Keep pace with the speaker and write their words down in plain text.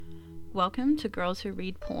Welcome to Girls Who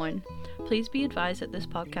Read Porn. Please be advised that this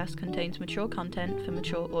podcast contains mature content for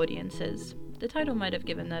mature audiences. The title might have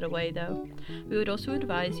given that away though. We would also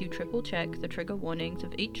advise you triple check the trigger warnings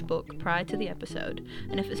of each book prior to the episode,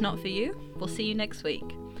 and if it's not for you, we'll see you next week.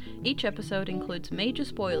 Each episode includes major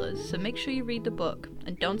spoilers, so make sure you read the book,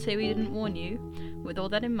 and don't say we didn't warn you. With all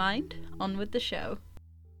that in mind, on with the show.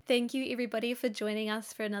 Thank you everybody for joining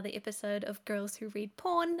us for another episode of Girls Who Read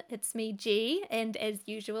Porn. It's me, G, and as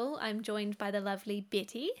usual, I'm joined by the lovely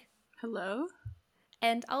Betty. Hello.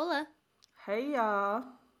 And Ola. Hey y'all.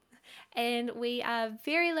 And we are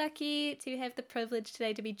very lucky to have the privilege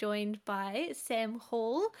today to be joined by Sam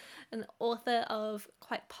Hall, an author of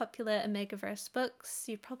quite popular Omegaverse books.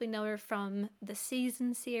 You probably know her from the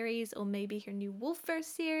Season series or maybe her new Wolfverse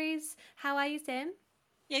series. How are you, Sam?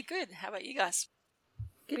 Yeah, good. How about you guys?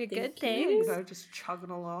 We're good, Thank thanks. you know, just chugging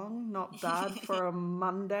along. Not bad for a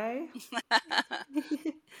Monday.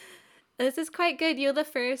 This is quite good. You're the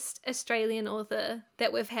first Australian author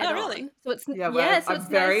that we've had Oh, really? on. So it's, I'm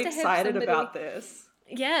very excited about this.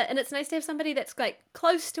 Yeah, and it's nice to have somebody that's like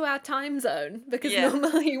close to our time zone because Yeah.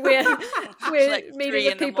 normally we're Like meeting 3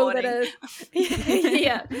 with in the people that morning.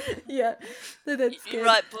 are yeah. So that's You good.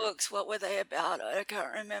 write books. What were they about? I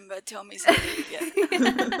can't remember. Tell me something again.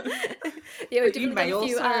 Yeah, we've But you definitely may got a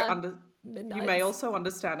few, also you may midnights. also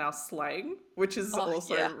understand our slang, which is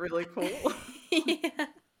also yeah. really cool. Yeah.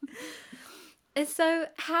 And so,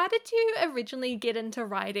 how did you originally get into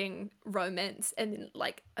writing romance and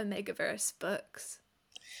like Omegaverse books?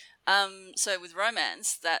 So with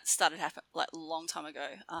romance, that started happen like a long time ago.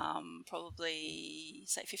 Probably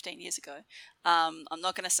say 15 years ago. I'm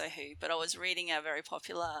not going to say who, but I was reading a very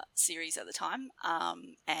popular series at the time,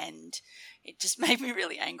 and it just made me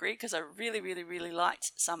really angry because I really, really, really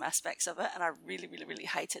liked some aspects of it, and I really, really, really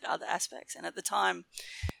hated other aspects. And at the time,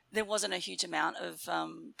 there wasn't a huge amount of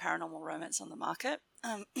paranormal romance on the market.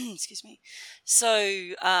 Excuse me.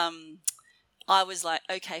 So I was like,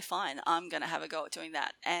 okay, fine, I'm going to have a go at doing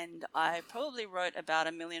that. And I probably wrote about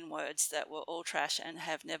 1 million words that were all trash and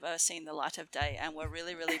have never seen the light of day and were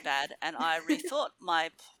really, really bad. And I rethought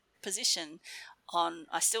my position on,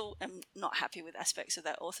 I still am not happy with aspects of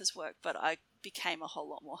that author's work, but I became a whole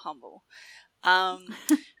lot more humble.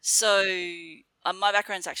 So my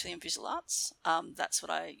background's actually in visual arts. That's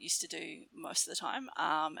what I used to do most of the time.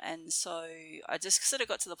 And so I just sort of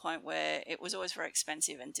got to the point where it was always very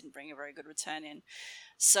expensive and didn't bring a very good return in.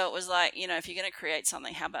 So it was like, you know, if you're going to create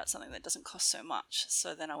something, how about something that doesn't cost so much?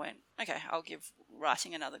 So then I went, okay, I'll give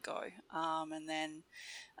writing another go. And then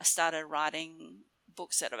I started writing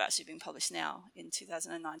books that have actually been published now in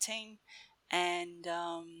 2019 and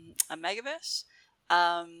Omegaverse.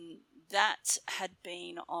 That had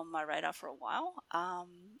been on my radar for a while.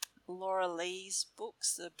 Laura Lee's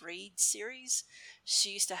books, the Breed series, she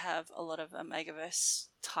used to have a lot of Omegaverse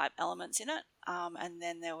type elements in it. And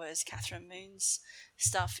then there was Catherine Moon's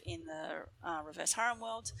stuff in the reverse harem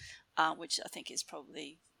world, which I think is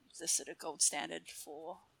probably the sort of gold standard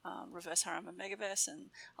for reverse harem Omegaverse, and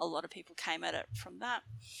a lot of people came at it from that.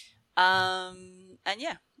 And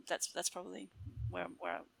yeah, that's probably where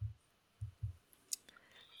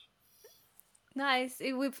Nice.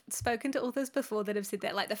 We've spoken to authors before that have said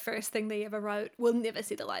that like the first thing they ever wrote will never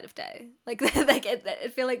see the light of day. Like I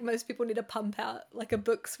feel like most people need to pump out like a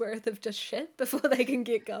book's worth of just shit before they can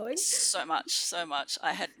get going. So much.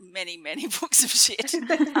 I had many books of shit.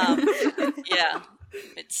 Yeah,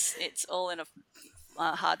 it's all in a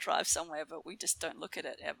hard drive somewhere, but we just don't look at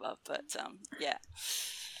it ever. But yeah.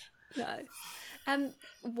 No.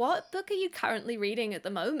 What book are you currently reading at the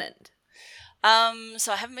moment?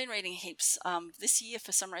 So I haven't been reading heaps. This year,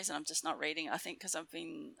 for some reason, I'm just not reading. I think because I've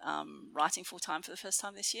been writing full time for the first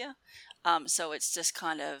time this year. So it's just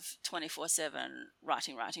kind of 24/7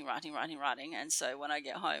 writing. And so when I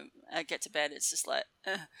get home, I get to bed, it's just like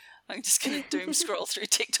I'm just going to doom scroll through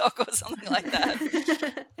TikTok or something like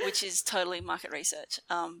that, which is totally market research.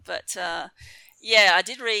 But yeah, I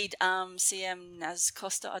did read CM Naz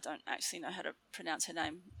Costa. I don't actually know how to pronounce her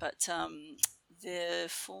name, but the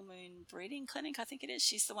Full Moon Breeding Clinic, I think it is.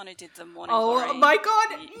 She's the one who did the Morning Glory. Oh my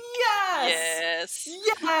god, yes!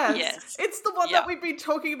 Yes. It's the one that we've been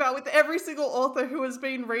talking about with every single author who has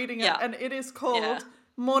been reading it, and it is called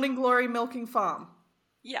Morning Glory Milking Farm.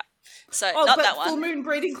 Yeah. So not that one. Full Moon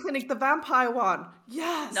Breeding Clinic, the vampire one.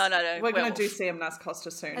 Yes. No. We're going to do CM Nas Costa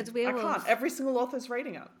soon. It's werewolf. I can't. Every single author's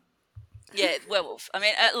reading it. Yeah, werewolf. I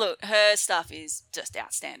mean, look, her stuff is just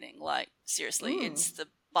outstanding. Like, seriously, it's the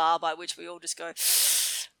bar by which we all just go,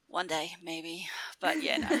 one day maybe. But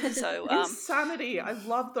yeah, no. So Insanity. I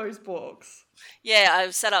love those books. Yeah, I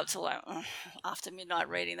sat up till like after midnight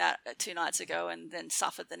reading that 2 nights ago, and then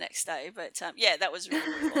suffered the next day. But yeah, that was really,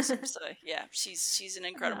 really awesome. So yeah, she's an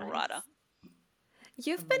incredible writer.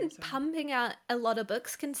 You've been pumping out a lot of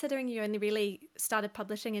books, considering you only really started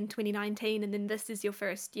publishing in 2019, and then this is your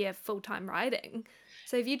first year full-time writing.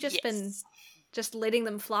 So have you just been just letting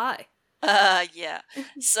them fly? Yeah.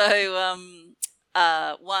 So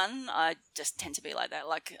one, I just tend to be like that.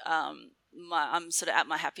 Like I'm sort of at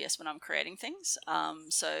my happiest when I'm creating things.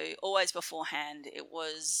 So always beforehand, it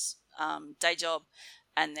was day job,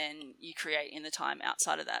 and then you create in the time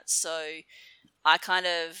outside of that. So I kind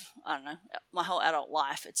of, I don't know, my whole adult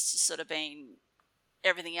life, it's just sort of been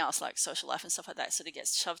everything else, like social life and stuff like that, sort of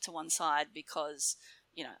gets shoved to one side because,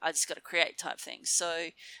 you know, I just got to create type things. So,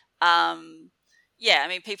 yeah, I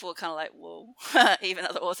mean, people are kind of like, well, even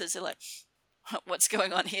other authors are like, what's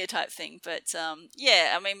going on here type thing. But,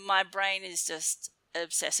 yeah, I mean, my brain is just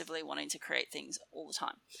obsessively wanting to create things all the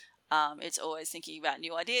time. It's always thinking about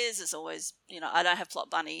new ideas. It's always, you know, I don't have plot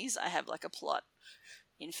bunnies. I have like a plot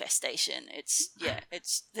infestation. It's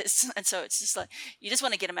this, and so it's just like you just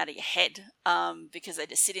want to get them out of your head, because they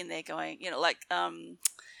just sit in there going, you know, like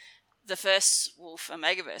the first Wolf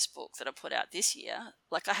Omegaverse book that I put out this year,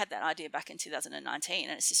 like I had that idea back in 2019,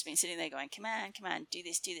 and it's just been sitting there going, come on, do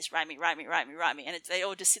this, write me, and they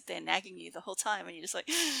all just sit there nagging you the whole time, and you're just like,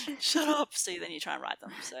 shut up. So then you try and write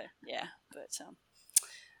them. So yeah,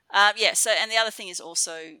 but yeah, so, and the other thing is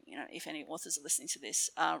also, you know, if any authors are listening to this,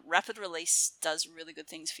 rapid release does really good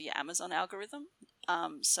things for your Amazon algorithm.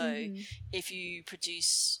 So if you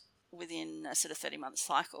produce within a sort of 30-month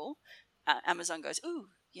cycle, Amazon goes, ooh,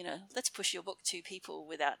 you know, let's push your book to people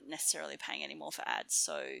without necessarily paying any more for ads.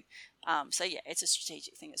 So, so yeah, it's a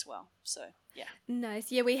strategic thing as well. So, yeah.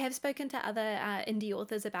 Nice. Yeah, we have spoken to other indie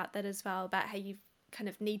authors about that as well, about how you kind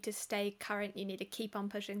of need to stay current. You need to keep on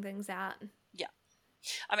pushing things out. Yeah.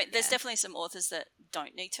 I mean, there's definitely some authors that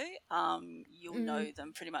don't need to. You'll know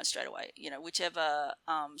them pretty much straight away. You know, whichever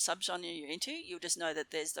subgenre you're into, you'll just know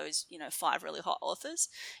that there's those, you know, 5 really hot authors.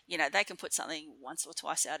 You know, they can put something once or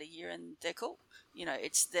twice out a year and they're cool. You know,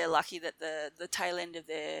 they're lucky that the tail end of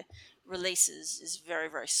their releases is very,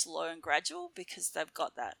 very slow and gradual because they've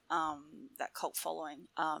got that that cult following.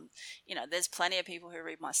 You know, there's plenty of people who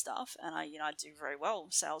read my stuff, and I do very well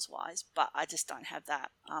sales wise, but I just don't have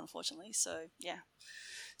that, unfortunately. So yeah,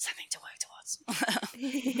 something to work towards.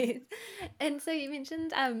 And so you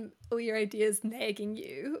mentioned all your ideas nagging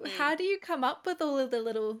you. How do you come up with all of the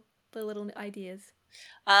little ideas?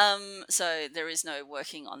 So there is no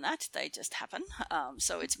working on that. They just happen.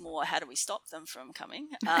 So it's more, how do we stop them from coming?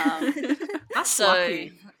 That's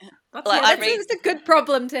lucky. That's like, it's a good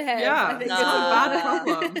problem to have. Yeah, it's a bad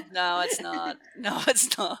problem. No, it's not. No,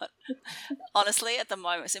 it's not. Honestly, at the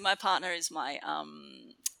moment, so my partner is my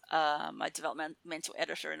my developmental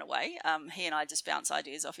editor in a way. He and I just bounce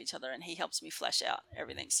ideas off each other, and he helps me flesh out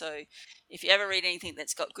everything. So if you ever read anything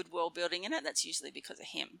that's got good world building in it, that's usually because of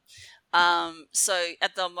him. So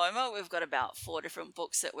at the moment, we've got about 4 different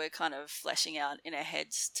books that we're kind of fleshing out in our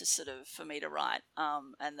heads to sort of, for me to write.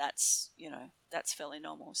 And that's, you know, that's fairly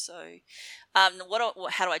normal. So how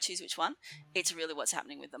do I choose which one? It's really what's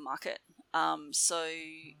happening with the market. So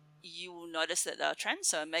you will notice that there are trends.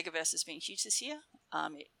 So Omegaverse has been huge this year.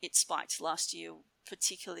 It spiked last year,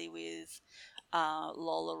 particularly with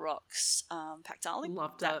Lola Rock's Pack Darling.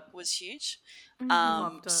 Loved that it. was huge.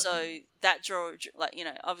 Loved it. So that draw, like, you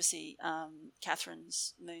know, obviously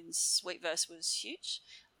Catherine's Moon's Sweetverse was huge,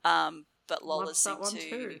 but Lola seemed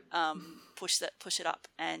to push it up,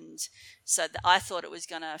 and so I thought it was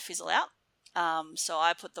going to fizzle out. So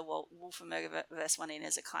I put the Wolf Omegaverse one in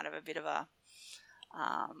as a kind of a bit of a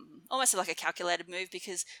almost like a calculated move,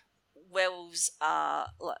 because werewolves are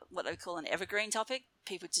what they call an evergreen topic.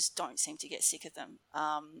 People just don't seem to get sick of them.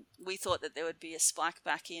 We thought that there would be a spike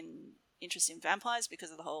back in interest in vampires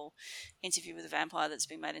because of the whole Interview with a Vampire that's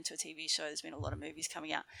been made into a TV show. There's been a lot of movies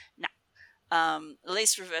coming out. No. At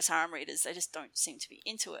least reverse harem readers, they just don't seem to be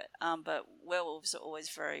into it. But werewolves are always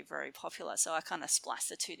very, very popular. So I kind of spliced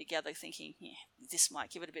the two together thinking, yeah, this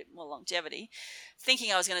might give it a bit more longevity.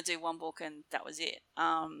 Thinking I was going to do one book and that was it.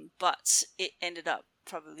 But it ended up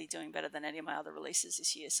probably doing better than any of my other releases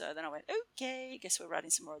this year. So then I went, okay, I guess we're writing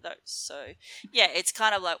some more of those. So yeah, it's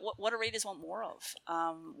kind of like, what do readers want more of?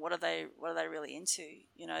 What are they really into?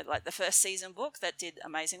 You know, like the first season book that did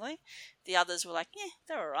amazingly. The others were like, yeah,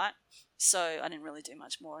 they're all right. So I didn't really do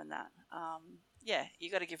much more in that. Yeah, you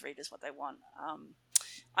got to give readers what they want.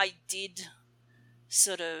 I did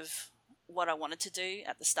sort of what I wanted to do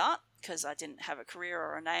at the start because I didn't have a career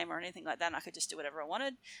or a name or anything like that, and I could just do whatever I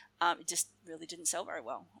wanted. It just really didn't sell very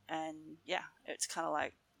well. And yeah, it's kind of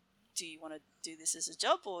like, do you want to do this as a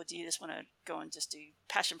job, or do you just want to go and just do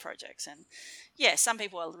passion projects? And yeah, some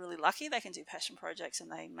people are really lucky, they can do passion projects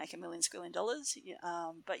and they make $1 million squillion.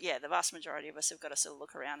 But yeah, the vast majority of us have got to sort of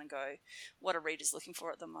look around and go, what are readers looking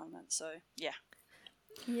for at the moment? So yeah.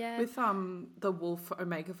 Yeah. With the Wolf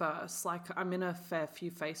Omegaverse, like I'm in a fair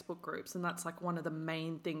few Facebook groups, and that's like one of the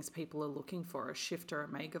main things people are looking for, a shifter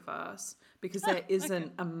Omegaverse, because there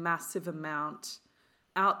isn't a massive amount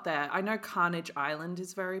out there. I know Carnage Island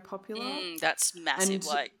is very popular. That's massive,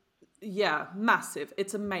 yeah, massive.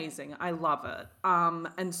 It's amazing. I love it.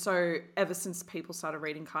 And so ever since people started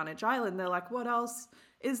reading Carnage Island, they're like, what else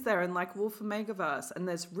is there in like Wolf Omegaverse? And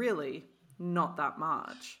there's really not that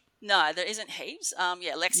much. No, there isn't heaps.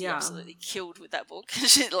 Lexi absolutely killed with that book.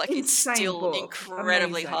 It's still book.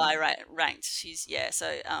 Incredibly high ranked. She's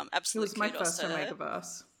absolutely. It was my first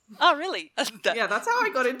Omegaverse. Oh, really? Yeah, that's how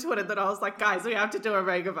I got into it. And then I was like, guys, we have to do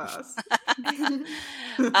Omegaverse.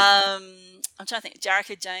 I'm trying to think.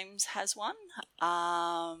 Jarrika James has one.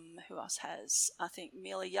 Who else has? I think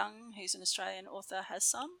Mila Young, who's an Australian author, has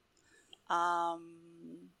some.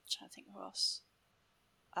 Trying to think who else.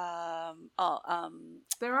 There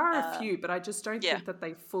are a few, but I just don't think that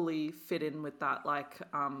they fully fit in with that like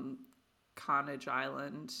Carnage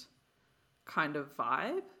Island kind of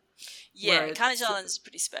vibe. Yeah, Carnage Island's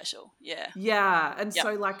pretty special. Yeah. Yeah, and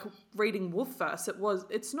so like reading Wolfverse,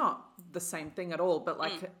 it's not the same thing at all, but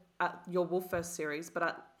like at your Wolfverse series,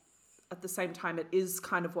 but at the same time it is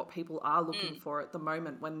kind of what people are looking for at the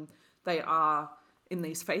moment when they are in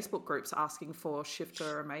these Facebook groups asking for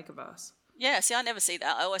shifter or Omegaverse. Yeah, see, I never see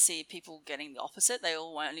that. I always see people getting the opposite. They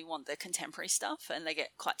all only want the contemporary stuff, and they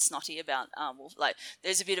get quite snotty about Wolf. Like,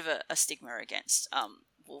 there's a bit of a stigma against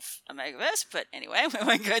Wolf Omegaverse, but anyway, we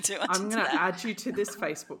won't go too much I'm into going to that. add you to this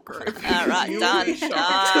Facebook group. All right,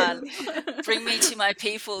 done. Bring me to my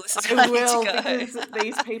people. This is where I will, need to go. because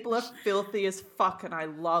these people are filthy as fuck, and I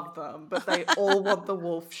love them, but they all want the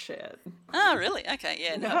wolf shit. Oh, really? Okay,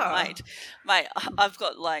 yeah, no, mate, I've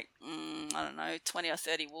got like, I don't know, 20 or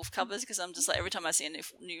 30 wolf covers, because I'm just like, every time I see a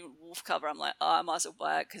new wolf cover, I'm like, oh, I might as well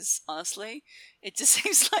buy it, because honestly, it just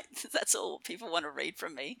seems like that's all people want to read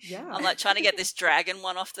from me. Yeah. I'm like trying to get this dragon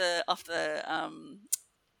one off the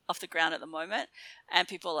ground at the moment, and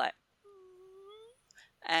people are like,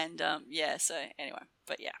 and so anyway,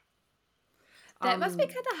 but yeah. That must be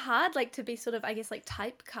kind of hard, like to be sort of, I guess, like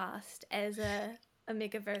typecast as a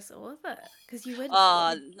Omegaverse author, because you would.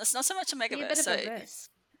 It's not so much Omegaverse. A bit of a risk.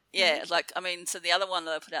 Yeah, so the other one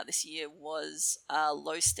that I put out this year was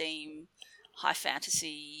low steam, high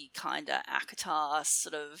fantasy kind of ACOTAR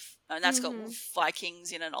sort of, and that's got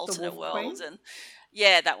Vikings in an alternate world, Queen? and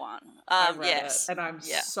yeah, that one. I read yes, it, and I'm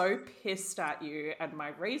so pissed at you. And my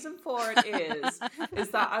reason for it is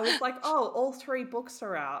that I was like, oh, all 3 books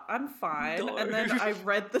are out. I'm fine. No. And then I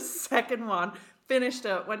read the second one, finished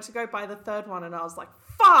it, went to go buy the third one, and I was like,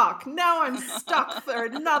 fuck, now I'm stuck for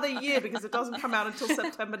another year because it doesn't come out until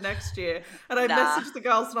September next year. And I messaged the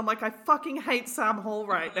girls and I'm like, I fucking hate Sam Hall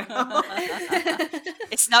right now.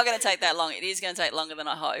 It's not going to take that long. It is going to take longer than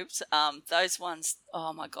I hoped. Those ones,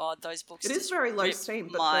 oh my God, those books. It is very low steam.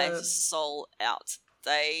 But my soul out.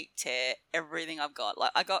 They tear everything I've got.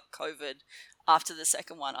 Like, I got COVID after the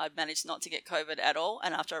second one. I managed not to get COVID at all.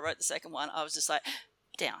 And after I wrote the second one, I was just like,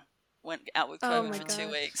 down. Went out with COVID for 2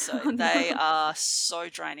 weeks. So they are so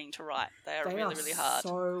draining to write. They are really, really hard.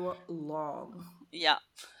 So long. Yeah.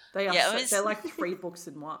 They are they're like 3 books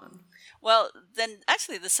in one. Well, then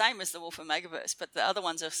actually the same as the Wolf Omegaverse, but the other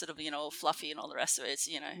ones are sort of, all fluffy and all the rest of it. It's,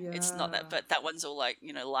 it's not that, but that one's all like,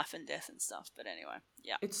 life and death and stuff. But anyway,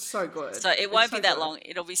 yeah. It's so good. So it won't be that long.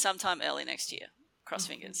 It'll be sometime early next year. Cross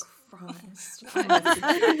fingers. Christ.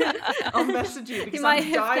 I'll message you because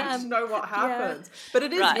I'm dying to know what happens. Yeah. But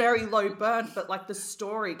it is very low burn, but like the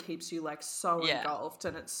story keeps you like so engulfed,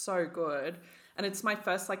 and it's so good. And it's my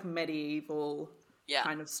first like medieval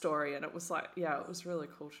kind of story, and it was like, it was really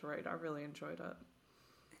cool to read. I really enjoyed it.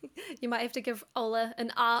 You might have to give Ola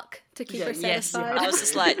an arc to keep her satisfied. I was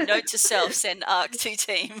just like, note to self, send arc to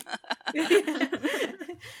team.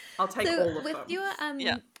 I'll take all of them.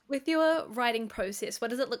 With your writing process, what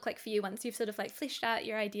does it look like for you once you've sort of like fleshed out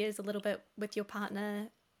your ideas a little bit with your partner?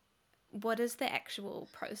 What is the actual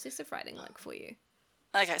process of writing like for you?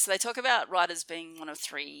 Okay, so they talk about writers being one of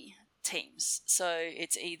 3 teams. So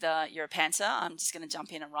it's either you're a pantser, I'm just going to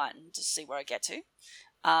jump in and write and just see where I get to.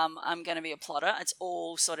 I'm going to be a plotter. It's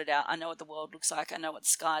all sorted out. I know what the world looks like. I know what the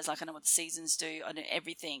sky's like. I know what the seasons do. I know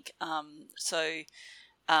everything.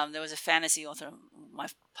 there was a fantasy author my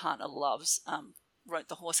partner loves, wrote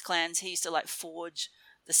the Horse Clans. He used to like forge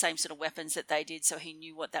the same sort of weapons that they did, so he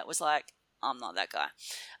knew what that was like. I'm not that guy.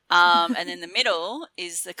 And in the middle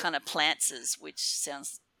is the kind of plantses, which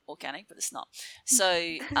sounds organic, but it's not. So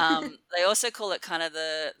they also call it kind of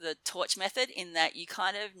the torch method, in that you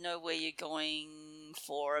kind of know where you're going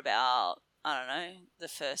for about, I don't know, the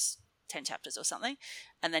first 10 chapters or something,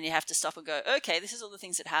 and then you have to stop and go, okay, this is all the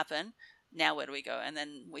things that happen. Now where do we go? And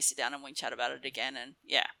then we sit down and we chat about it again, and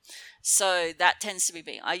yeah. So that tends to be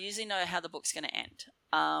me. I usually know how the book's going to end,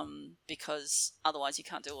 because otherwise you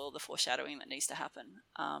can't do all the foreshadowing that needs to happen.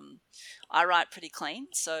 I write pretty clean,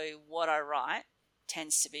 so what I write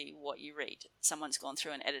tends to be what you read. Someone's gone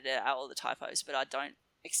through and edited out all the typos, but I don't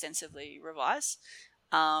extensively revise.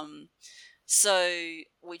 So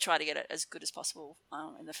we try to get it as good as possible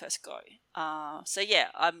in the first go. So yeah,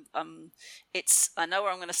 I know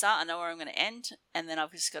where I'm going to start, I know where I'm going to end, and then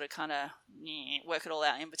I've just got to kind of work it all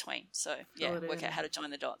out in between. So yeah, work out how to join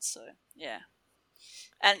the dots. So yeah,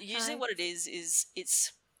 and usually what it is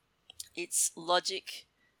it's logic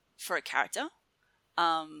for a character.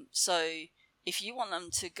 So if you want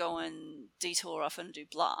them to go and detour off and do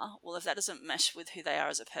blah, well, if that doesn't mesh with who they are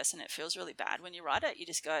as a person, it feels really bad when you write it. You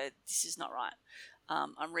just go, this is not right.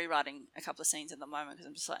 I'm rewriting a couple of scenes at the moment because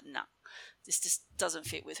I'm just like, nah, this just doesn't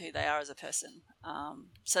fit with who they are as a person.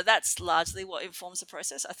 So that's largely what informs the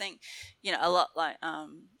process. I think, a lot like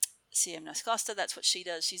CM Nascosta, that's what she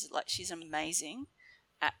does. She's amazing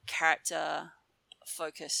at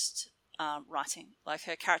character-focused writing. Like,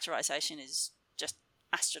 her characterization is just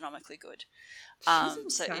astronomically good. She's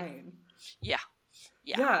insane. Yeah.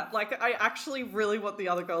 Like, I actually really want the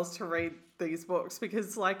other girls to read these books,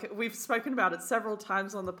 because like we've spoken about it several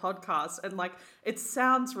times on the podcast, and like it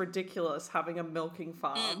sounds ridiculous having a milking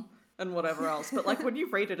farm and whatever else, but like when you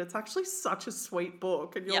read it, it's actually such a sweet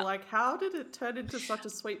book, and you're like, how did it turn into such a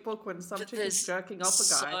sweet book when some chick is jerking off a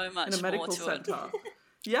guy in a medical center?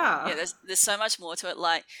 Yeah, there's so much more to it,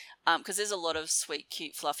 like because there's a lot of sweet,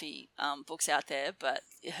 cute, fluffy books out there, but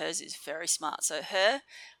hers is very smart. So her,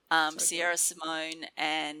 Sierra Simone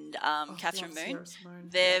and Catherine Moon,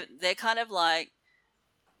 they're kind of like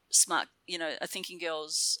smart, a thinking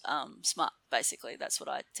girl's smart, basically. That's what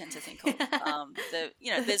I tend to think of.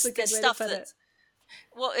 There's stuff that,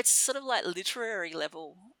 well, it's sort of like literary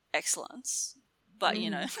level excellence, but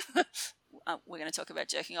we're going to talk about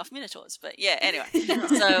jerking off minotaurs, but yeah, anyway.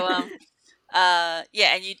 So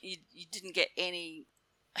and you didn't get any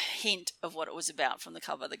hint of what it was about from the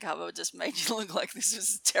cover. The cover just made you look like this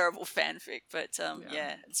was a terrible fanfic, but it's a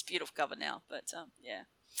beautiful cover now, but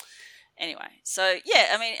anyway, so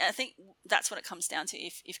yeah, I mean, I think that's what it comes down to.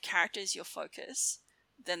 If character is your focus,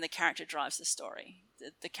 then the character drives the story.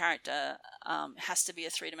 The character has to be a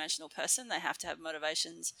three-dimensional person. They have to have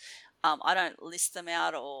motivations. I don't list them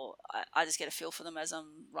out, or I just get a feel for them as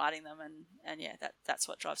I'm writing them, and yeah, that's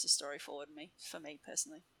what drives the story forward for me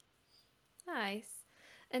personally. Nice.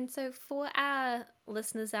 And so for our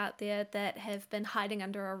listeners out there that have been hiding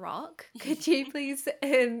under a rock, could you please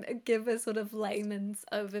give a sort of layman's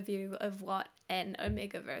overview of what an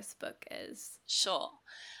Omegaverse book is? Sure.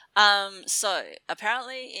 So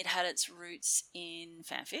apparently it had its roots in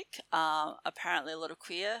fanfic, apparently a lot of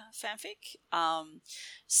queer fanfic.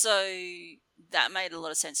 So that made a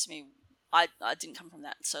lot of sense to me. I didn't come from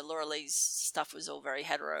that. So Laura Lee's stuff was all very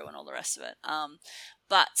hetero and all the rest of it.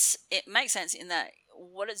 But it makes sense in that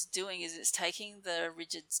what it's doing is it's taking the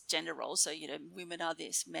rigid gender roles. So, women are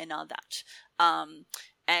this, men are that.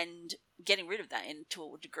 And getting rid of that to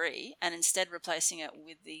a degree, and instead replacing it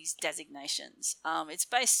with these designations. It's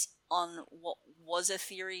based on what was a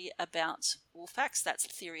theory about wolf packs. That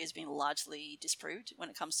theory has been largely disproved when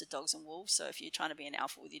it comes to dogs and wolves. So if you're trying to be an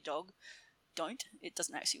alpha with your dog, don't. It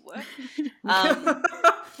doesn't actually work.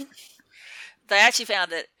 They actually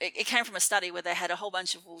found that it came from a study where they had a whole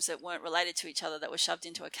bunch of wolves that weren't related to each other that were shoved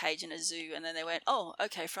into a cage in a zoo, and then they went, oh,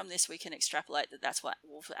 okay, from this we can extrapolate that that's what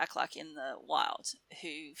wolves act like in the wild.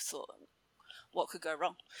 Who thought, what could go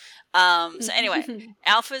wrong? So anyway,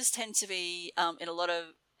 alphas tend to be, in a lot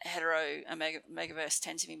of hetero Omegaverse,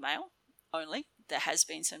 tend to be male only. There has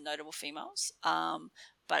been some notable females,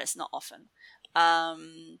 but it's not often.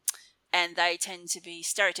 And they tend to be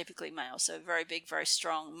stereotypically male, so very big, very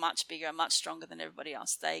strong, much bigger, much stronger than everybody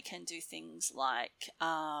else. They can do things like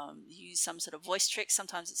use some sort of voice trick.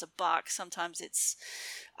 Sometimes it's a bark, sometimes it's,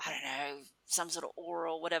 I don't know, some sort of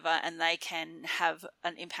aura or whatever, and they can have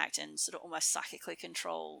an impact and sort of almost psychically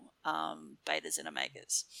control betas and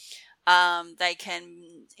omegas. They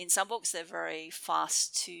can, in some books, they're very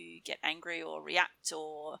fast to get angry or react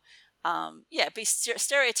or, be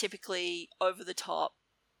stereotypically over the top,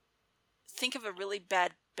 think of a really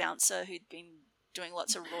bad bouncer who'd been doing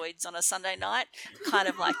lots of roids on a Sunday night, kind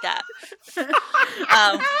of like that.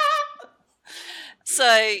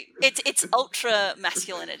 So it's ultra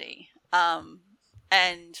masculinity,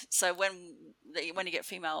 and so when you get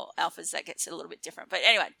female alphas, that gets a little bit different. But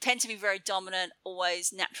anyway, tend to be very dominant,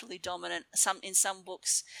 always naturally dominant. In some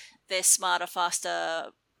books, they're smarter, faster,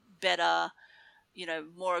 better,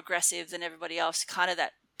 more aggressive than everybody else. Kind of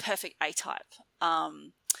that perfect A type.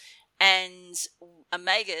 And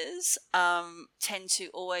Omegas tend to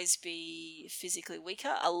always be physically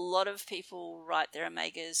weaker. A lot of people write their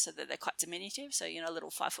Omegas so that they're quite diminutive. So, little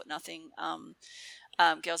 5 foot nothing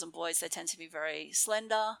girls and boys, they tend to be very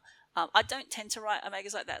slender. I don't tend to write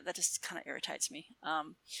Omegas like that. That just kind of irritates me.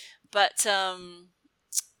 But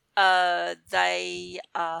they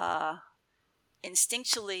are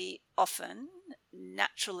instinctually often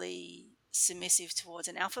naturally submissive towards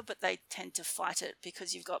an alpha, but they tend to fight it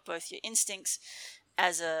because you've got both your instincts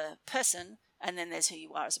as a person and then there's who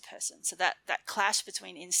you are as a person. So that clash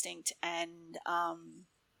between instinct and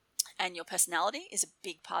your personality is a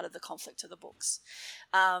big part of the conflict of the books.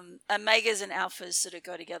 Omegas and alphas sort of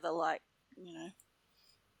go together like,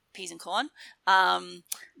 peas and corn.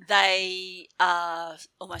 They are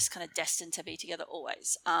almost kind of destined to be together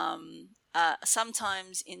always.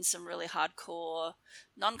 Sometimes in some really hardcore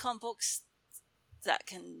non-con books that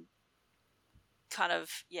can kind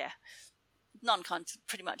of, non-con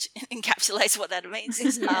pretty much encapsulates what that means.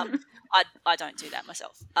 I don't do that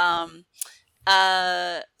myself. And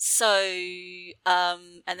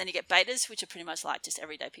then you get betas, which are pretty much like just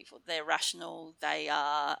everyday people. They're rational. They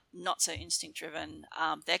are not so instinct driven.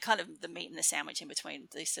 They're kind of the meat and the sandwich in between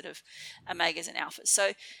these sort of Omegas and alphas.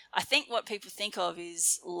 So I think what people think of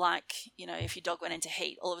is like, if your dog went into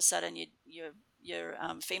heat, all of a sudden your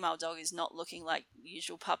female dog is not looking like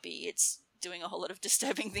usual puppy. It's doing a whole lot of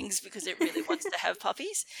disturbing things because it really wants to have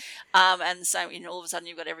puppies. And so, all of a sudden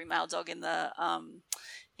you've got every male dog in the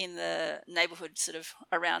neighborhood sort of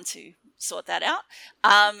around to sort that out.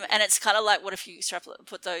 And it's kind of like, what if you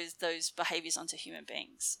put those behaviors onto human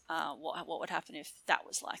beings? What would happen if that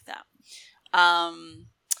was like that?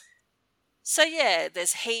 So yeah,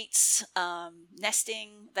 there's heats,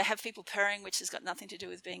 nesting. They have people purring, which has got nothing to do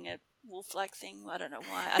with being a wolf-like thing. I don't know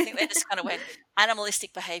why. I think they just kind of went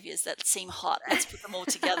animalistic behaviors that seem hot. Let's put them all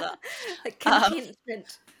together. Like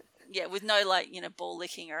contentment. Yeah, with no ball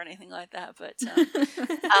licking or anything like that. But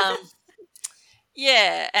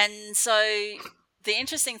yeah, and so the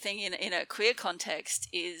interesting thing in a queer context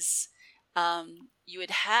is you would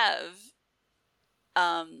have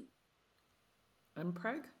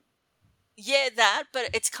Impreg? Yeah, that, but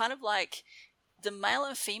it's kind of like the male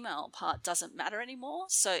and female part doesn't matter anymore.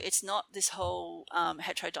 So it's not this whole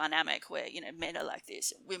heterodynamic where, men are like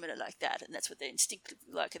this and women are like that, and that's what they're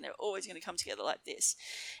instinctively like, and they're always going to come together like this.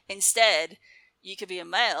 Instead, you could be a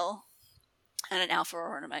male and an alpha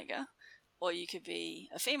or an omega, or you could be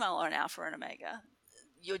a female or an alpha or an omega.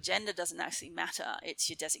 Your gender doesn't actually matter. It's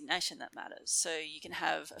your designation that matters. So you can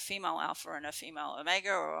have a female alpha and a female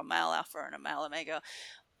omega, or a male alpha and a male omega,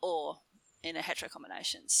 or in a hetero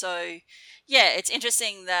combination. So yeah, it's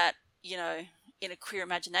interesting that, in a queer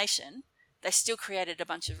imagination, they still created a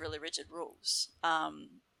bunch of really rigid rules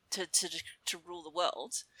to rule the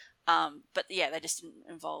world. But yeah, they just didn't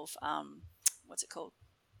involve, what's it called?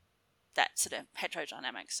 That sort of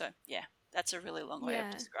heterodynamic. So yeah, that's a really long way of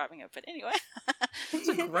describing it. But anyway. It's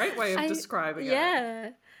a great way of describing it.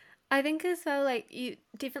 Yeah. I think as well, you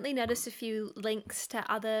definitely notice a few links to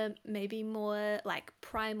other maybe more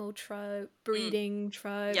primal trope, breeding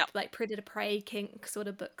trope, predator-prey kink sort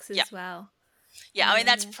of books as well. Yeah, I mean,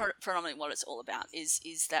 that's predominantly what it's all about, is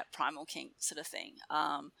that primal kink sort of thing.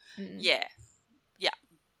 Yeah.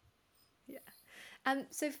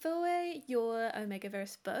 So for your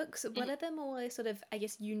Omegaverse books, what are the more sort of, I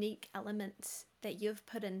guess, unique elements that you've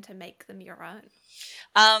put in to make them your own?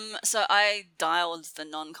 So I dialed the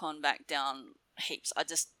non-con back down heaps. I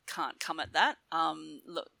just can't come at that.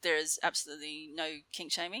 Look, there is absolutely no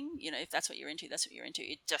kink shaming. If that's what you're into, that's what you're into.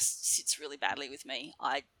 It just sits really badly with me.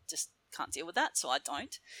 I just can't deal with that, so I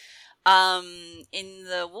don't. In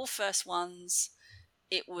the Wolfverse ones,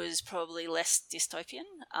 it was probably less dystopian.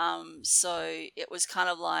 So it was kind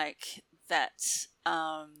of like that.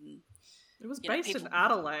 It was based in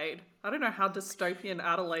Adelaide. I don't know how dystopian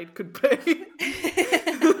Adelaide could be.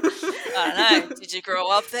 I don't know. Did you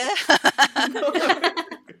grow up there?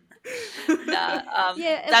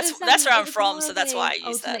 that's where I'm from, so that's why I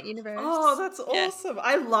use that. Universe. Oh, that's awesome.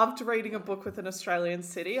 I loved reading a book with an Australian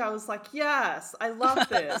city. I was like, yes, I love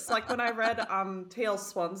this. Like when I read T.L.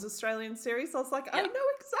 Swan's Australian series, I was like, I know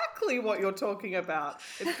exactly what you're talking about.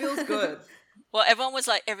 It feels good. Well, everyone was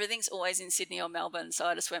like, everything's always in Sydney or Melbourne, so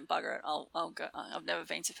I just went, bugger it, I'll go. I've never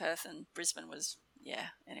been to Perth, and Brisbane was,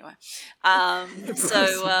 anyway.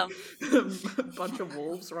 So a bunch of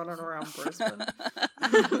wolves running around Brisbane.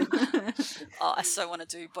 I so want to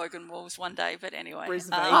do Bogan Wolves one day, but anyway.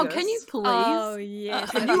 Can you please? Oh, yeah.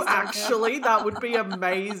 Can you actually? That would be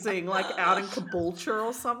amazing, like out in Caboolture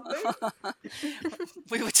or something.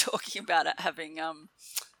 We were talking about it having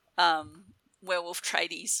werewolf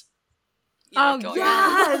tradies.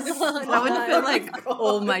 Yes! That would feel like God.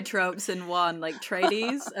 all my tropes in one, like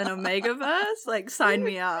tradies and Omegaverse. Like, sign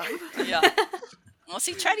me up. Yeah. Well,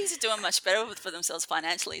 see, tradies are doing much better for themselves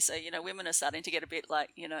financially, so women are starting to get a bit like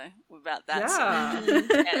about that. Yeah. So,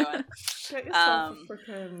 anyway, get yourself a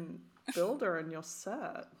freaking builder and you're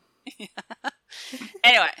set. Yeah.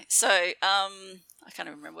 Anyway, so I can't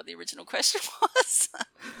even remember what the original question was.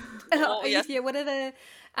 What are the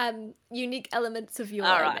unique elements of your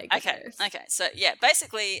Omegaverse? Okay. So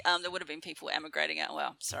basically, there would have been people invading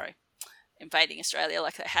Australia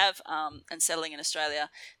like they have, and settling in Australia.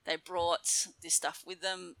 They brought this stuff with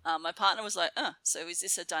them. My partner was like, so is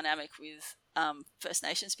this a dynamic with First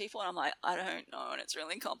Nations people? And I'm like, I don't know, and it's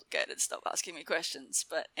really complicated. Stop asking me questions.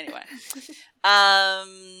 But anyway,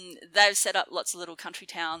 they've set up lots of little country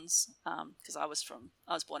towns, because I was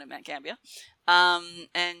born in Mount Gambier,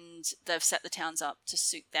 and they've set the towns up to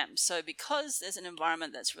suit them. So because there's an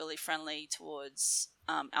environment that's really friendly towards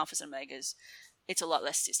alphas and omegas, it's a lot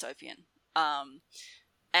less dystopian.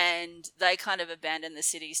 And they kind of abandon the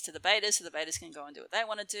cities to the betas, so the betas can go and do what they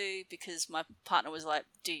want to do, because my partner was like,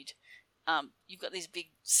 dude, you've got these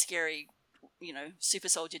big, scary, super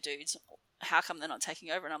soldier dudes. How come they're not taking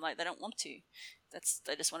over? And I'm like, they don't want to.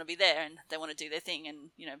 They just want to be there, and they want to do their thing,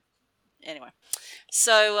 and anyway.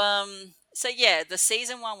 So the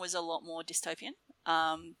season 1 was a lot more dystopian,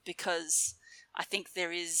 because I think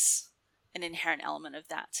there is an inherent element of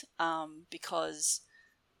that, because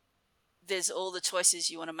there's all the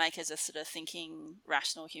choices you want to make as a sort of thinking,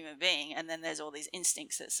 rational human being, and then there's all these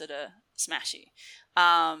instincts that sort of smash you.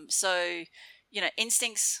 So,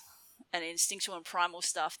 instincts and instinctual and primal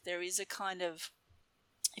stuff, there is a kind of,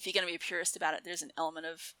 if you're going to be a purist about it, there's an element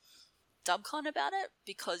of dubcon about it,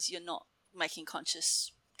 because you're not making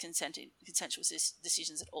conscious, consensual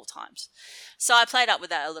decisions at all times. So I played up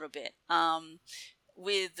with that a little bit.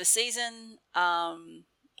 With the season,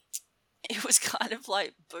 it was kind of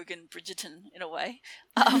like Bogan Bridgerton in a way.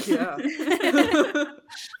 Yeah.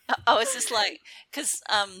 I was just like, because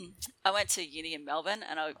I went to uni in Melbourne,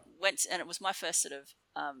 and it was my first sort of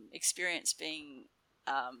experience being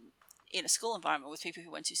in a school environment with people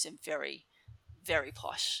who went to some very, very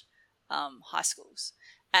posh high schools.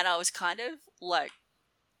 And I was kind of like,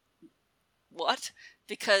 what?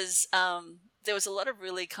 Because there was a lot of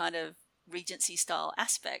really kind of Regency style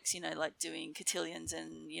aspects, like doing cotillions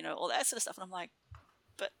and, all that sort of stuff. And I'm like,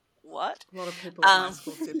 but what? A lot of people in high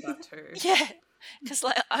school did that too. Yeah. Because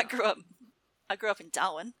like I grew up in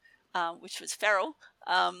Darwin, which was feral.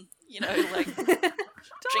 Like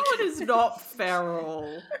Darwin is not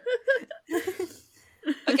feral.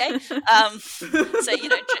 Okay. So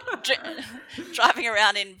driving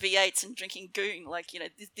around in V8s and drinking goon, like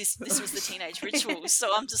this was the teenage ritual.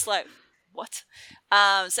 So I'm just like, what?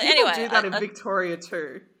 So People anyway, do that in Victoria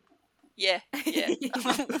too. Yeah.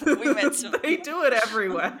 We met some. They do it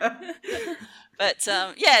everywhere. But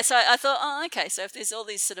so I thought, okay, so if there's all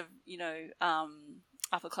these sort of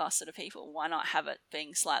upper class sort of people, why not have it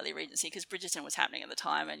being slightly Regency? Because Bridgerton was happening at the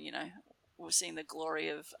time, and we were seeing the glory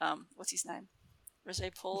of what's his name,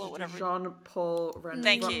 Rosé Paul or whatever. Jean-Paul René.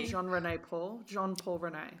 Thank you. Jean-Paul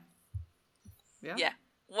René. Yeah. Yeah.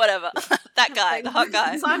 Whatever. That guy, the hot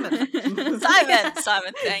guy. Simon.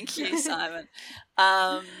 Thank you, Simon.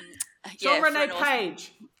 Jean-René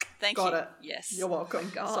Page. Thank Got you. it. Yes. You're welcome.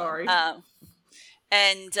 Sorry.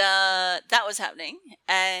 And that was happening.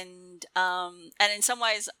 And in some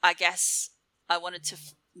ways, I guess I wanted to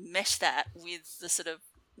mesh that with the sort of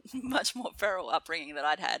much more feral upbringing that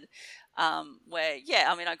I'd had, where,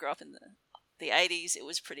 I grew up in the 80s. It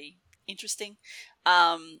was pretty interesting.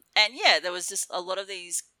 There was just a lot of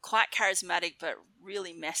these quite charismatic but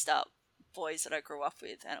really messed up boys that I grew up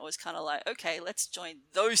with, and it was kind of like, okay, let's join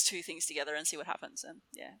those two things together and see what happens. And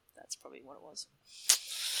that's probably what it was.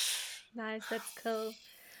 Nice, that's cool.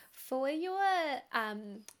 For your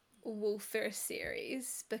Wolfverse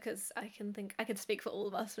series, because I can speak for all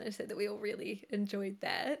of us when I said that we all really enjoyed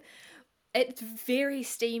that. It's very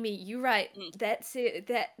steamy. You're right. That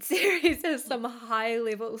series has some high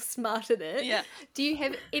level smut in it. Yeah. Do you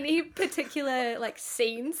have any particular like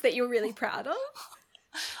scenes that you're really proud of?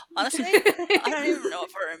 Honestly, I don't even know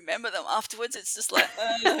if I remember them afterwards. It's just like,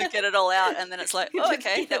 get it all out, and then it's like, oh,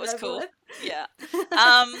 okay, that was cool. Yeah.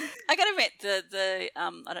 I gotta admit,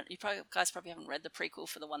 guys probably haven't read the prequel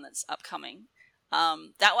for the one that's upcoming.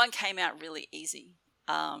 That one came out really easy.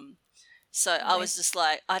 So I was just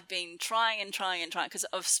like, I'd been trying because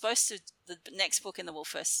I was supposed to. The next book in the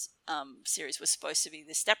Wolfverse series was supposed to be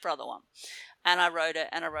the stepbrother one, and I wrote it,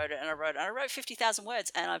 and I wrote 50,000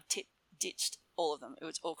 words, and I've ditched all of them. It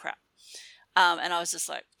was all crap. And I was just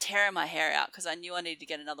like tearing my hair out because I knew I needed to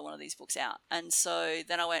get another one of these books out. And so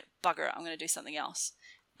then I went, bugger it, I'm going to do something else.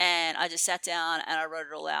 And I just sat down and I wrote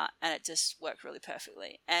it all out, and it just worked really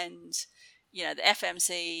perfectly. And, you know, the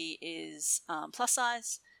FMC is plus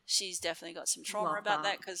size. She's definitely got some trauma about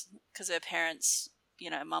that because her parents, you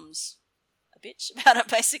know, mum's a bitch about it,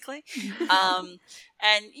 basically. And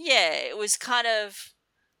yeah, it was kind of,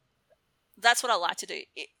 that's what I like to do.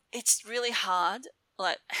 It's really hard.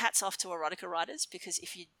 Like, hats off to erotica writers, because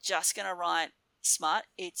if you're just going to write smart,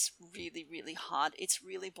 it's really, really hard. It's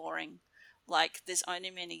really boring. Like, there's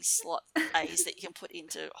only many slot A's that you can put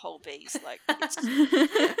into whole B's. Like, it's...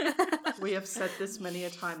 We have said this many a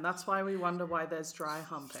time. That's why we wonder why there's dry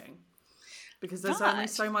humping. Because there's only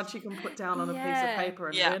so much you can put down on a piece of paper,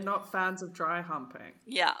 and we're not fans of dry humping.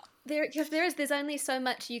 Yeah. There's only so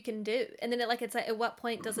much you can do. And then it's like, at what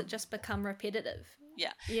point does it just become repetitive?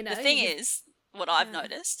 Yeah. You know? The thing is, what I've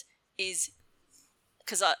noticed is,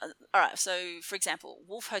 because all right, so for example,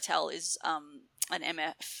 Wolf Hotel is an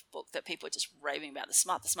MF book that people are just raving about, the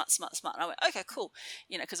smart. And I went, okay, cool.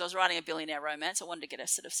 You know, because I was writing a billionaire romance, I wanted to get a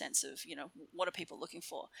sort of sense of, you know, what are people looking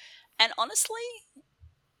for? And honestly,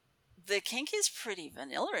 the kink is pretty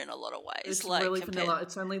vanilla in a lot of ways. It's like, really vanilla.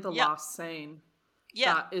 It's only the last scene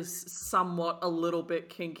that is somewhat a little bit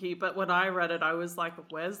kinky. But when I read it, I was like,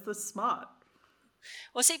 where's the smart?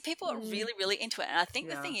 Well, see, people are really, really into it. And I think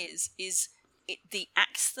the thing is the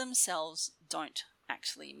acts themselves don't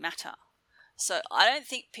actually matter. So I don't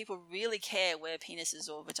think people really care where penises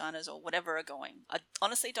or vaginas or whatever are going. I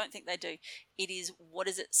honestly don't think they do. It is, what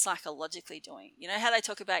is it psychologically doing? You know how they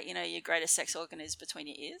talk about, you know, your greatest sex organ is between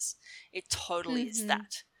your ears? It totally is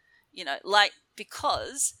that. You know, like,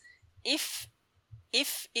 because if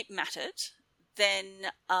it mattered,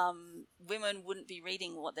 then women wouldn't be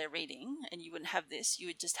reading what they're reading, and you wouldn't have this. You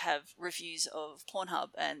would just have reviews of Pornhub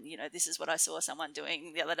and, you know, this is what I saw someone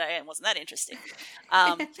doing the other day and wasn't that interesting.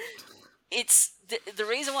 It's the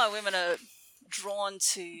reason why women are drawn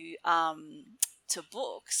to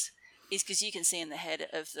books is because you can see in the head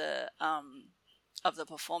of the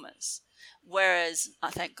performers, whereas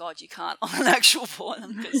I thank God you can't on an actual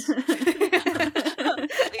porn, because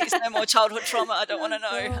please, no more childhood trauma. I don't want to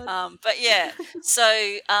know. But yeah,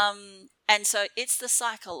 so and so it's the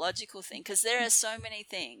psychological thing, because there are so many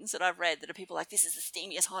things that I've read that are people like, this is the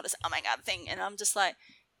steamiest, hottest, oh my God thing, and I'm just like,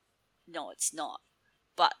 no, it's not.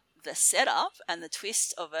 But the setup and the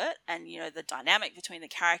twist of it, and, you know, the dynamic between the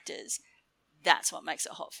characters, that's what makes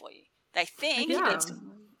it hot for you. They think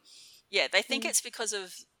it's because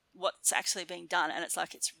of what's actually being done, and it's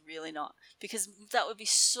like, it's really not, because that would be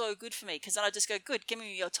so good for me, because then I just go, good, give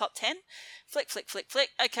me your top 10, flick,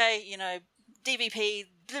 okay, you know, DVP,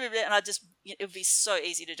 blah, blah, blah, and it would be so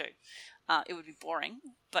easy to do. It would be boring,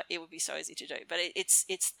 but it would be so easy to do. But it's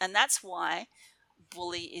and that's why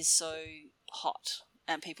Bully is so hot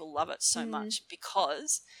and people love it so much,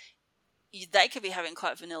 because they could be having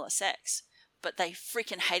quite vanilla sex, but they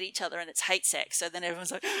freaking hate each other and it's hate sex. So then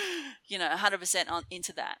everyone's like, you know, 100% on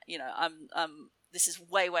into that. You know, this is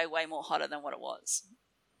way, way, way more hotter than what it was.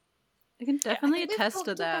 I can definitely attest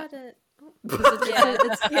to that. It's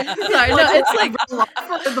like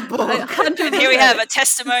the book. And here we have a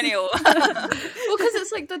testimonial. Well, because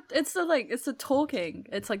it's the talking.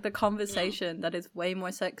 It's like the conversation that is way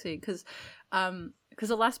more sexy. Because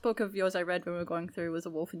the last book of yours I read when we were going through was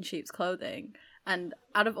A Wolf in Sheep's Clothing, and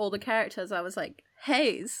out of all the characters, I was like,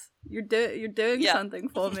 Hayes, you're doing something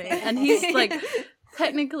for me, and he's like,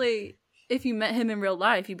 technically, if you met him in real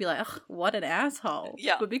life, you'd be like, ugh, what an asshole.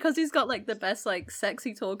 Yeah. But because he's got like the best like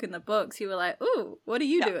sexy talk in the books, you were like, ooh, what are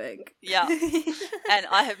you doing? Yeah. And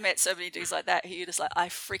I have met so many dudes like that who you're just like, I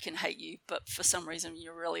freaking hate you, but for some reason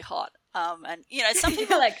you're really hot. And you know, some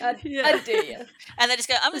people like, I do you. And they just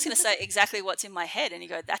go, I'm just going to say exactly what's in my head, and you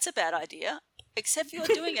go, that's a bad idea, except you're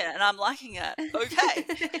doing it and I'm liking it. Okay.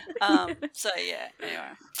 So yeah,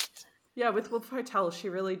 anyway. Yeah, with Wolf Hotel, she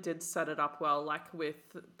really did set it up well, like with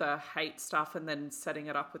the hate stuff and then setting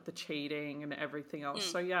it up with the cheating and everything else.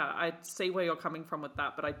 So yeah, I see where you're coming from with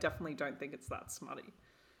that, but I definitely don't think it's that smutty.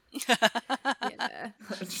 Yeah.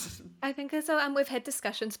 I think also we've had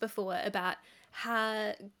discussions before about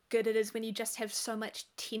how good it is when you just have so much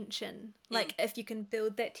tension. Like if you can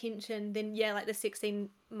build that tension, then yeah, like the sex scene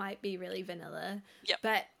might be really vanilla. Yep.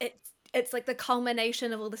 But it's like the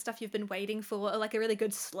culmination of all the stuff you've been waiting for, or like a really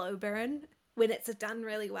good slow burn when it's done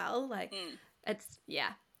really well. Like it's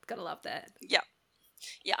gotta love that. Yeah.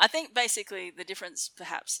 Yeah, I think basically the difference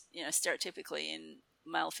perhaps, stereotypically in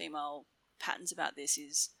male-female patterns about this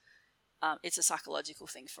is it's a psychological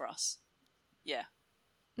thing for us. Yeah.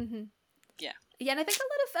 Mm-hmm. Yeah. Yeah, and I think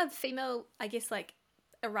a lot of female, I guess, like,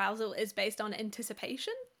 arousal is based on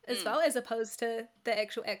anticipation as well, as opposed to the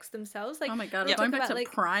actual acts themselves. Like, oh my god, we're going back to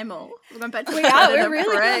primal. We're going back to we're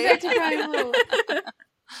really going back to primal.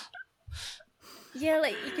 Yeah,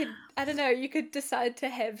 like, you could decide to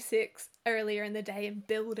have sex earlier in the day and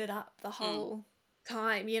build it up the whole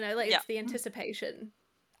time, like, it's the anticipation.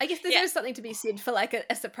 I guess there's something to be said for, like,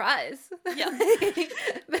 a surprise. Yeah.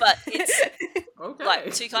 But it's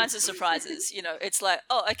like two kinds of surprises. It's like,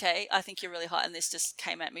 oh, okay, I think you're really hot and this just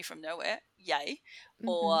came at me from nowhere. Yay.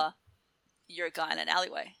 Or you're a guy in an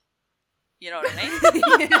alleyway. You know what I mean?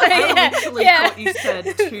 I literally thought you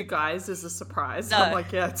said two guys is a surprise. No. I'm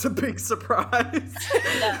like, yeah, it's a big surprise.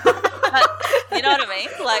 No. But, you know what I mean?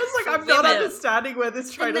 Like, I was like, I'm not understanding where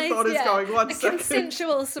this train of thought is going. One second.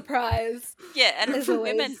 Consensual surprise. Yeah, and for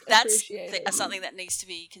women, that's something that needs to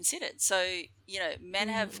be considered. So, men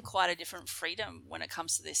have quite a different freedom when it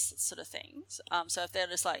comes to this sort of things. So if they're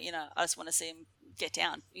just like, I just want to see him get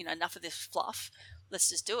down, enough of this fluff, let's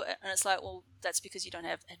just do it. And it's like, well, that's because you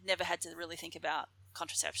have never had to really think about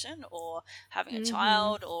contraception or having a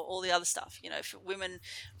child or all the other stuff. For women,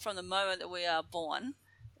 from the moment that we are born,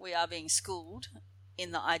 we are being schooled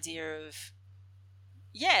in the idea of,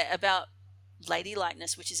 about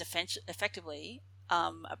ladylikeness, which is effectively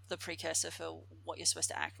the precursor for what you're supposed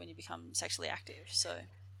to act when you become sexually active. So,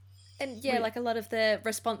 and like a lot of the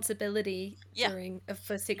responsibility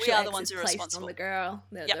for sexual acts is placed on the girl.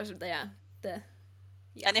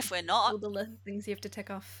 And if we're not, all the things you have to tick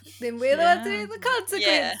off, then we're the ones doing the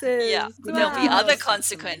consequences. Yeah. There'll be other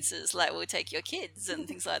consequences, like we'll take your kids and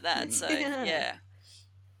things like that. So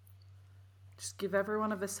just give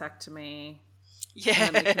everyone a vasectomy. Yeah,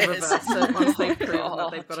 and they can reverse it once they've proven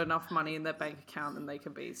that they've got enough money in their bank account and they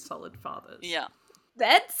can be solid fathers. Yeah.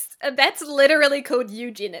 That's literally called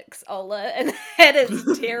eugenics, Ola, and that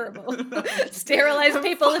is terrible. Sterilize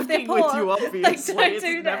people if they're poor. With you, obviously, it's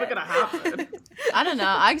never gonna happen. I don't know.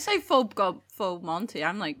 I say full Monty.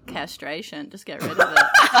 I'm like castration. Just get rid of it.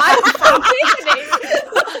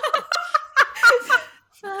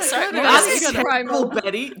 Sorry, full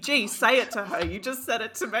Betty. Gee, say it to her. You just said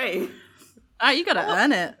it to me. Oh, you gotta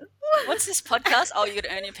earn it. What's this podcast? Oh, you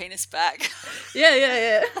gotta earn your penis back.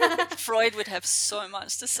 Yeah. Freud would have so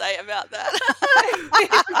much to say about that.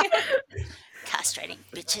 Castrating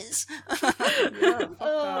bitches.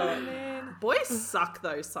 Man. Boys suck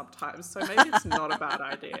though sometimes, so maybe it's not a bad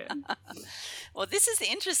idea. Well, this is the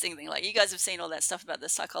interesting thing. Like, you guys have seen all that stuff about the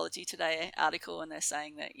Psychology Today article, and they're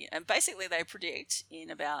saying that, and basically they predict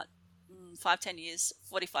in about 5-10 years,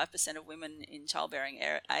 45% of women in childbearing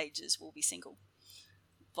ages will be single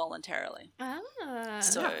voluntarily.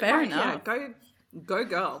 So fair enough. Yeah, go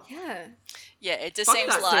girl. Yeah, it just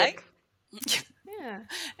seems like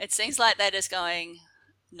it seems like they're just going,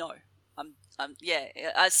 no.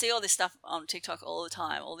 I see all this stuff on TikTok all the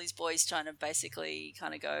time. All these boys trying to basically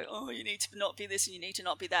kind of go, oh, you need to not be this and you need to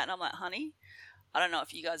not be that. And I'm like, honey, I don't know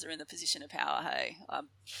if you guys are in the position of power. Hey,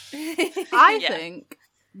 I think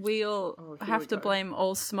we all have to blame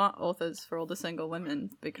all smart authors for all the single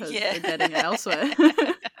women because they're getting it elsewhere.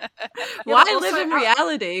 Why live in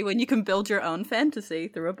reality when you can build your own fantasy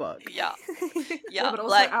through a book? Yeah. But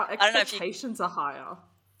also our expectations are higher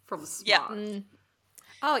from smart.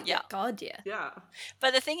 Oh, yeah. God, yeah. Yeah.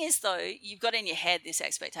 But the thing is, though, you've got in your head these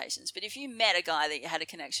expectations. But if you met a guy that you had a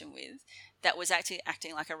connection with that was actually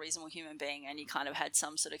acting like a reasonable human being and you kind of had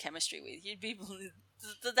some sort of chemistry with, you'd be...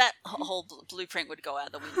 that whole blueprint would go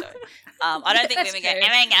out the window. I don't think women go, oh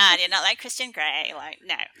my God, you're not like Christian Grey. Like,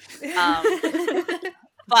 no.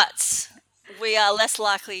 But we are less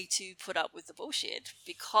likely to put up with the bullshit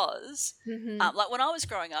because, like when I was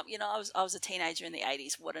growing up, I was a teenager in the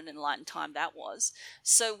 80s, what an enlightened time that was.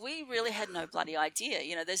 So we really had no bloody idea.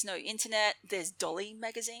 There's no internet. There's Dolly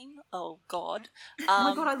magazine. Oh, God. Oh,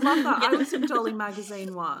 my God, I love that. I was in Dolly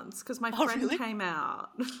magazine once because my friend came out.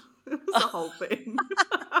 It was a whole thing.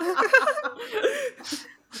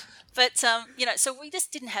 But, so we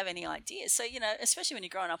just didn't have any ideas. So, especially when you're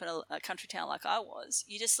growing up in a country town like I was,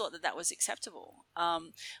 you just thought that was acceptable.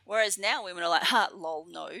 Whereas now women are like, lol,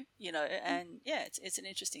 no, and yeah, it's an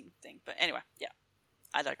interesting thing. But anyway, yeah,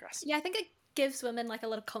 I digress. Yeah, I think it gives women like a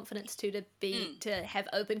lot of confidence to have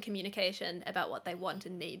open communication about what they want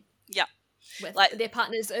and need. Yeah. With like, their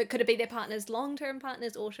partners, could it be their partners, long-term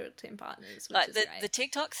partners or short-term partners? Like the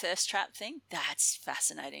TikTok thirst trap thing, that's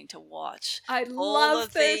fascinating to watch. I love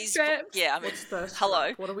thirst traps. Yeah, I mean, what's thirst hello.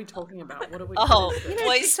 Trap? What are we talking about? What are we?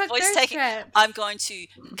 Boys taking. I'm going to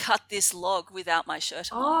cut this log without my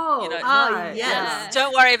shirt on. Right. Yeah.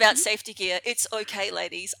 Don't worry about safety gear. It's okay,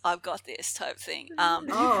 ladies. I've got this type thing.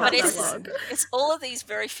 But it's all of these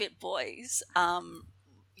very fit boys.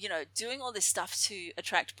 Doing all this stuff to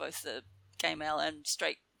attract both the gay male and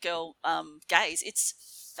straight girl gays.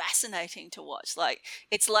 It's fascinating to watch. Like,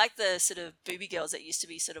 it's like the sort of booby girls that used to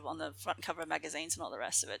be sort of on the front cover of magazines and all the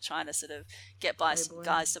rest of it, trying to sort of get guys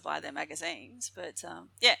to buy their magazines. But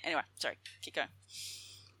anyway, sorry, keep going.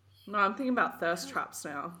 No, I'm thinking about thirst traps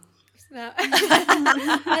now. No.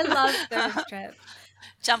 I love thirst traps.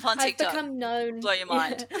 Jump on TikTok. I've become known. Blow your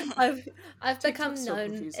mind. I've become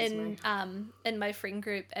known in my friend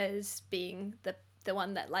group as being the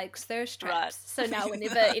one that likes thirst traps. Right. So now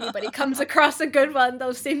whenever anybody comes across a good one,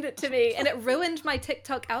 they'll send it to me, and it ruined my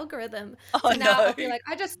TikTok algorithm. Oh, so now I'll be like,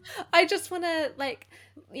 I just want to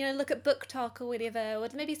look at book talk or whatever, or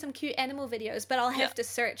maybe some cute animal videos, but I'll have to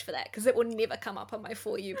search for that because it will never come up on my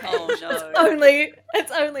For You page. Oh no.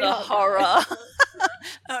 It's only the hot horror.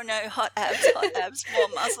 Oh no, hot abs, more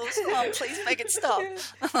muscles. Oh, please make it stop.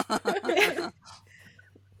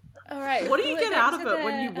 All right. What do you get out of it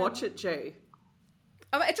when you watch it, G?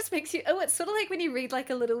 It just makes you... it's sort of like when you read like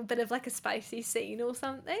a little bit of like a spicy scene or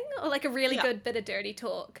something, or like a really good bit of dirty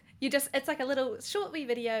talk. It's like a little short wee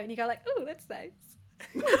video and you go like, oh, that's nice.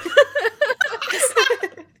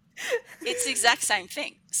 It's the exact same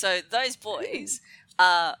thing. So those boys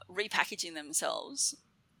are repackaging themselves,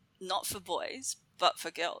 not for boys, but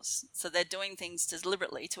for girls. So they're doing things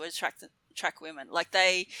deliberately to attract women. Like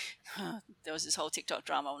there was this whole TikTok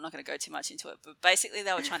drama. I'm not going to go too much into it, but basically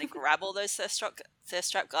they were trying to grab all those thirst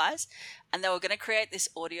trap guys, and they were going to create this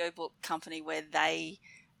audiobook company where they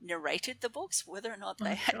narrated the books, whether or not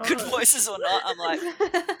they had good voices or not. I'm like,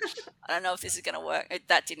 I don't know if this is going to work.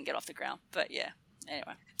 That didn't get off the ground, but yeah.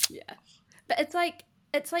 Anyway. Yeah, but it's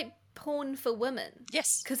like porn for women.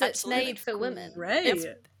 Yes, because it's made for women. Right.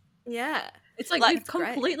 Yeah. It's like we've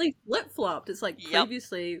completely flip-flopped. It's like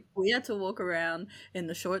previously we had to walk around in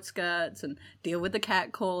the short skirts and deal with the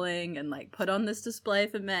catcalling and like put on this display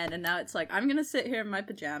for men, and now it's like, I'm gonna sit here in my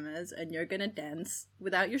pajamas and you're gonna dance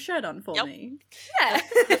without your shirt on for me. Yeah.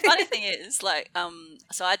 The funny thing is, like,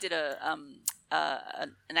 so I did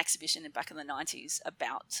an exhibition back in the 90s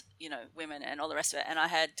about women and all the rest of it, and I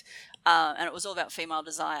had and it was all about female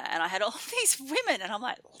desire, and I had all these women, and I'm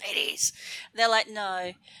like, ladies, they're like,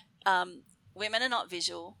 no, women are not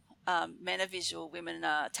visual, men are visual, women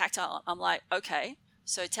are tactile. I'm like, okay,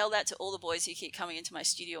 so tell that to all the boys who keep coming into my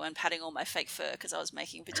studio and patting all my fake fur because I was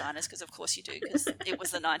making vaginas, because of course you do, because it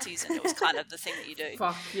was the 90s and it was kind of the thing that you do.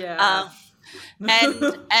 Fuck yeah.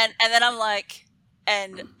 And then I'm like,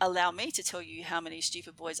 and allow me to tell you how many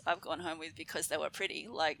stupid boys I've gone home with because they were pretty.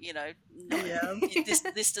 Like,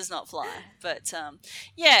 this does not fly. But so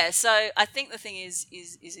I think the thing is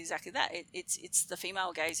exactly that. It's the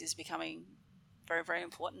female gaze is becoming very, very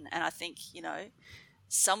important, and I think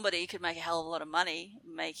somebody could make a hell of a lot of money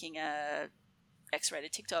making a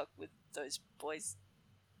X-rated TikTok with those boys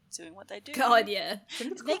doing what they do. God, yeah. I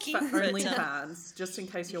think it's called OnlyFans, just in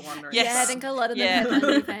case you're wondering. Yes. Yeah, I think a lot of them have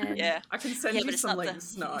OnlyFans. Yeah. I can send you some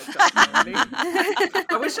links. No, I don't know.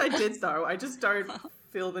 I wish I did, though. I just don't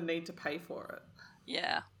feel the need to pay for it.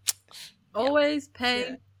 Yeah. Always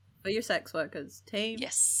pay for your sex workers, team.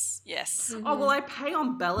 Yes. Mm-hmm. Oh, well, I pay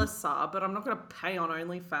on Bellassar, but I'm not going to pay on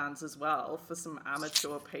OnlyFans as well for some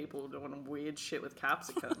amateur people doing weird shit with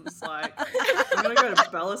capsicums. Like, I'm going to go to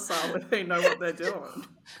Bellassar where they know what they're doing.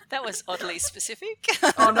 That was oddly specific.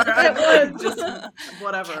 Oh, no, it was just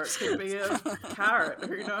whatever. It could be a carrot.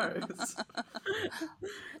 Who knows?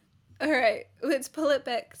 All right, let's pull it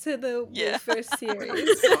back to the Omegaverse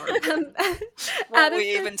series. What were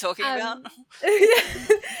we even talking about?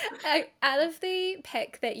 Out of the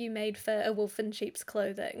pack that you made for A Wolf in Sheep's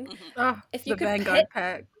Clothing, if you the could Vanguard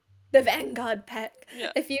pack. The Vanguard pack.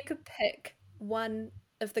 Yeah. If you could pick one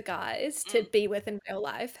of the guys to be with in real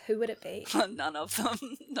life, who would it be? None of them.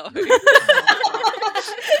 No.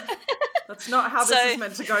 That's not how this is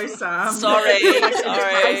meant to go, Sam. Sorry.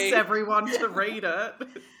 I entice everyone to read it.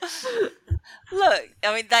 Look,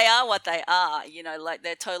 I mean, they are what they are, like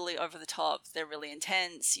they're totally over the top. They're really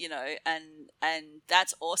intense, and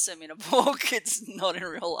that's awesome in a book. It's not in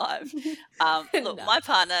real life. Look, No. my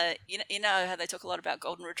partner, you know how they talk a lot about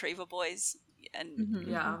golden retriever boys and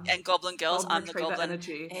and goblin girls. Golden I'm the goblin.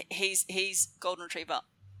 Energy. He's golden retriever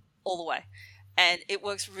all the way. And it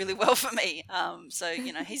works really well for me. So,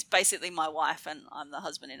 he's basically my wife and I'm the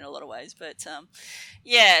husband in a lot of ways. But,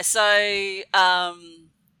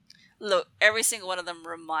 look, every single one of them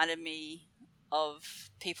reminded me of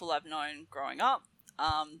people I've known growing up.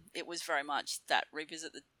 It was very much that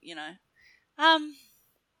revisit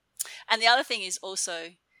and the other thing is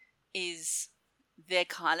also they're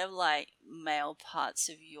kind of like male parts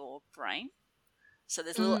of your brain. So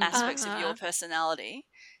there's little aspects of your personality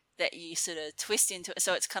that you sort of twist into it.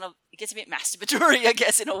 So it gets a bit masturbatory, I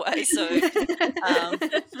guess, in a way. So,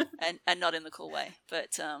 and not in the cool way.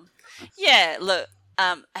 But, look,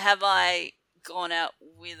 have I gone out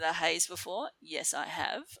with a haze before? Yes, I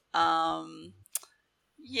have.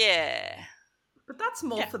 Yeah. But that's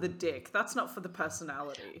more for the dick. That's not for the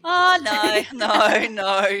personality. Oh, no.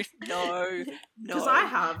 Because I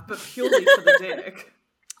have, but purely for the dick.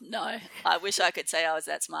 No, I wish I could say I was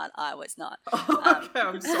that smart. I was not. Okay,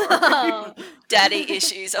 I'm sorry. Daddy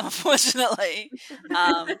issues, unfortunately.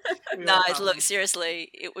 No, look, seriously,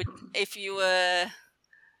 it would if you were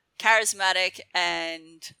charismatic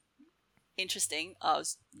and interesting. I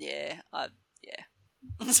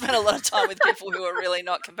spent a lot of time with people who are really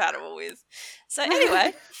not compatible with. So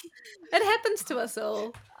anyway, it happens to us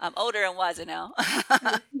all. I'm older and wiser now.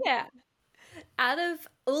 Yeah. Out of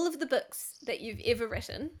all of the books that you've ever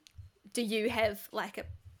written, do you have like a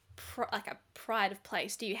pride of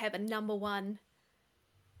place? Do you have a number one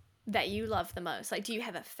that you love the most? Like, do you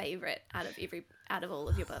have a favorite out of all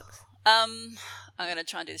of your books? I'm going to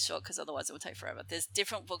try and do this short because otherwise it will take forever. There's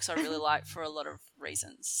different books I really like for a lot of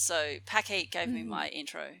reasons. So Pack Heat gave me my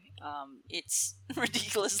intro. It's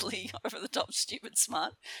ridiculously over the top, stupid,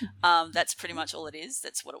 smart. That's pretty much all it is.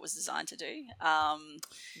 That's what it was designed to do.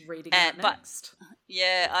 Reading it next.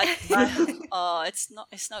 Yeah, it's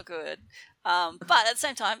not good. But at the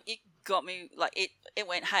same time, it got me like it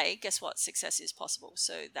went, hey, guess what? Success is possible.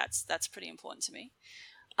 So that's pretty important to me.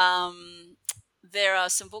 There are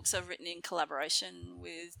some books I've written in collaboration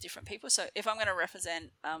with different people. So if I'm going to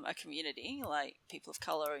represent a community, like people of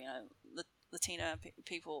color, Latina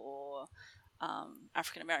people or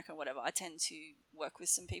African American, whatever, I tend to work with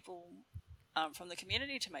some people from the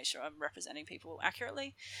community to make sure I'm representing people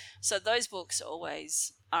accurately. So those books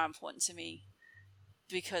always are important to me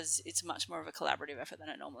because it's much more of a collaborative effort than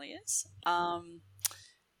it normally is.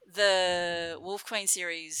 The Wolf Queen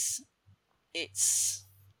series,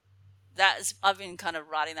 I've been kind of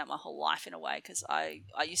writing that my whole life in a way because I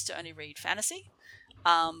used to only read fantasy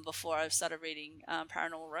before I started reading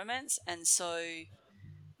paranormal romance, and so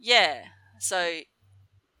there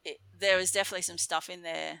was definitely some stuff in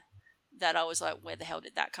there that I was like, where the hell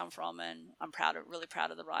did that come from? And I'm really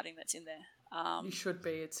proud of the writing that's in there. You should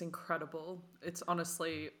be. It's incredible. It's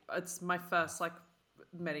honestly, it's my first like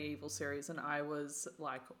medieval series, and I was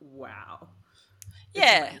like, wow.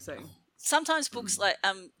 It's amazing. Sometimes books like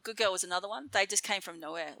Good Girl was another one. They just came from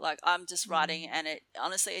nowhere. Like I'm just writing, and it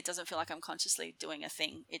doesn't feel like I'm consciously doing a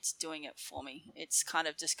thing. It's doing it for me. It's kind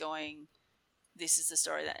of just going, this is the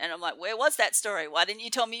story and I'm like, where was that story? Why didn't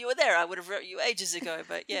you tell me you were there? I would have wrote you ages ago.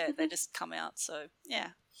 But yeah, they just come out. So yeah,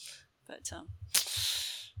 but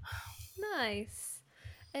nice.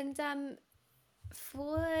 And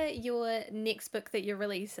for your next book that you're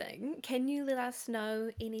releasing, can you let us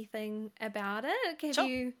know anything about it?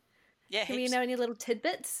 Sure. Yeah, can we know any little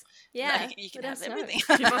tidbits? Yeah, no, you can have everything.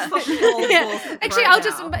 Actually, I'll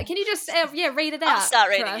just. Can you just read it out? I'll start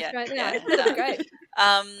reading. Right now. That'd be great.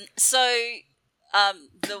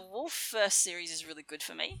 The Wolf-verse series is really good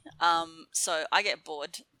for me. So I get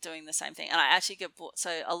bored doing the same thing, and I actually get bored.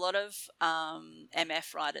 So a lot of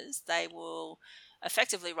MF writers, they will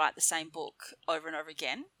effectively write the same book over and over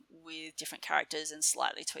again with different characters and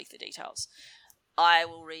slightly tweak the details. I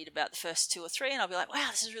will read about the first 2 or 3 and I'll be like, wow,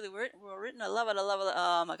 this is really well written. I love it.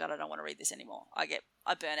 Oh my God, I don't want to read this anymore. I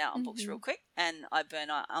burn out on books real quick, and I burn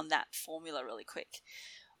out on that formula really quick.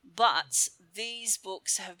 But these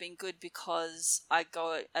books have been good because I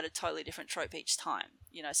go at a totally different trope each time.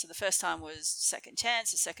 So the first time was Second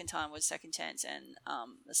Chance, the second time was Second Chance and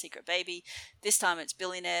The Secret Baby. This time it's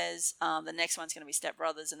billionaires. The next one's going to be Step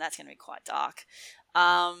Brothers, and that's going to be quite dark.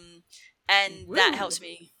 And that helps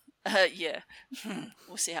me. Yeah,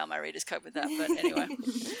 we'll see how my readers cope with that. But anyway,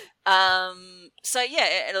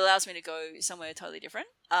 it allows me to go somewhere totally different.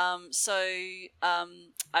 I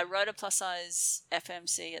wrote a plus size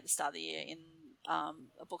FMC at the start of the year in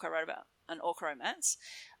a book I wrote about an orc romance.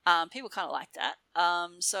 People kind of liked that.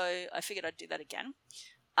 So I figured I'd do that again.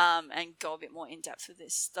 And go a bit more in depth with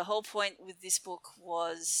this. The whole point with this book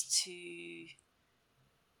was to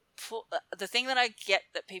put the thing that I get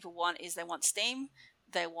that people want is they want steam,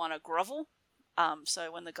 they want a grovel.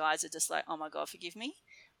 So when the guys are just like, oh my god, forgive me,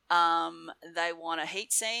 they want a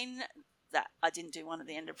heat scene. That I didn't do one at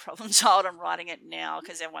the end of Problem Child. I'm writing it now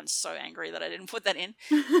because everyone's so angry that I didn't put that in.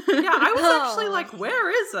 Yeah, I was actually like, where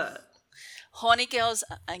is it? Horny girls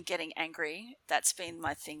and getting angry. That's been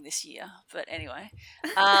my thing this year. But anyway.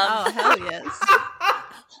 Oh, hell yes.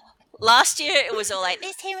 Last year it was all like,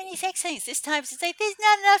 there's too many sex scenes. This time it's like, there's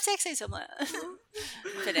not enough sex scenes. I'm like,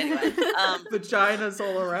 but anyway. Vaginas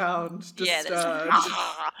all around. Just,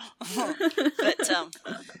 but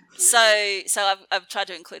so I've tried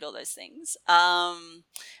to include all those things.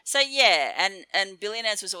 So yeah, and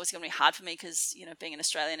billionaires was always going to be hard for me because, you know, being an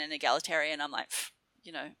Australian and egalitarian, I'm like,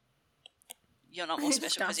 you know, you're not more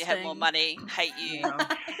special because you have more money. Hate you.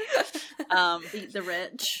 Eat the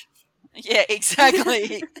rich. Yeah,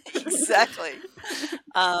 exactly. Exactly.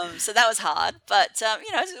 So that was hard, but,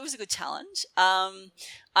 you know, it was a good challenge.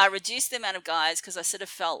 I reduced the amount of guys because I sort of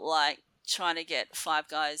felt like trying to get 5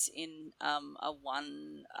 guys in a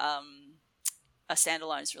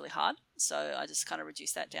standalone is really hard. So I just kind of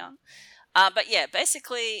reduced that down. But yeah,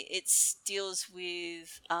 basically it deals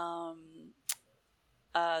with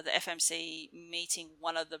the FMC meeting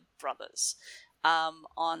one of the brothers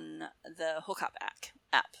on the hookup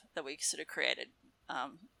app that we sort of created,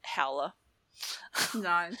 Howler.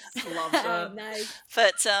 Nice. Loved it. Nice.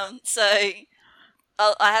 But so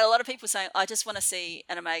I had a lot of people saying, I just want to see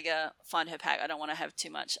an Omega find her pack. I don't want to have too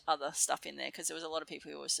much other stuff in there, because there was a lot of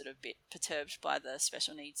people who were sort of a bit perturbed by the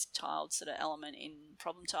special needs child sort of element in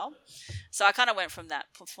Problem Child. So I kind of went from that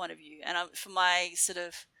point of view. And for my sort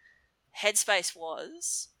of headspace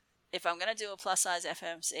was, if I'm going to do a plus size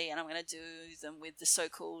FMC and I'm going to do them with the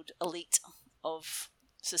so-called elite of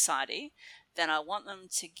society, then I want them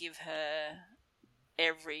to give her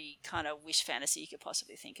every kind of wish fantasy you could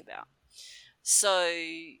possibly think about. So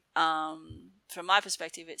from my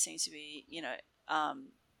perspective, it seems to be, you know,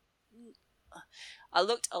 I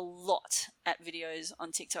looked a lot at videos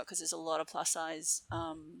on TikTok because there's a lot of plus size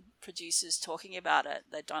producers talking about it.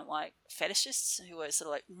 They don't like fetishists who are sort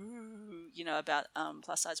of like, ooh, you know, about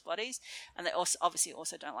plus size bodies, and they also obviously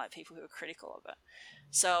also don't like people who are critical of it.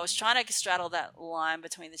 So I was trying to straddle that line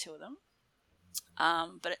between the two of them,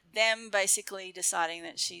 but them basically deciding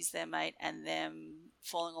that she's their mate and them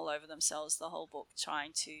falling all over themselves the whole book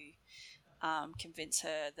trying to convince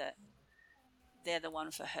her that they're the one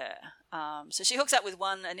for her. So she hooks up with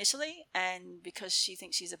one initially, and because she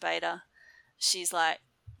thinks she's a beta, she's like,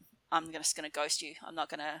 I'm just going to ghost you. I'm not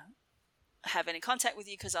going to have any contact with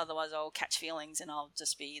you because otherwise I'll catch feelings and I'll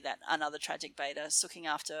just be that another tragic beta sooking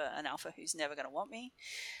after an alpha who's never going to want me.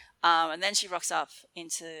 And then she rocks up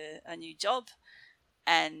into a new job,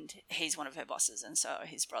 and he's one of her bosses, and so are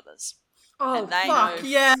his brothers. Oh, fuck,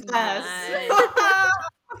 yes!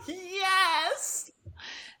 Yes!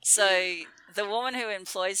 So the woman who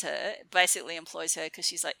employs her basically employs her because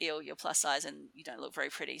she's like, ew, you're plus size and you don't look very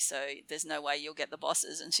pretty, so there's no way you'll get the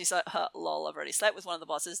bosses. And she's like, lol, I've already slept with one of the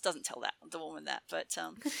bosses. Doesn't tell the woman that. But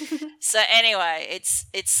so anyway, it's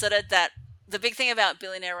sort of that. The big thing about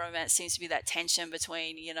billionaire romance seems to be that tension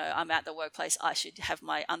between, you know, I'm at the workplace, I should have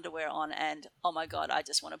my underwear on, and oh my god, I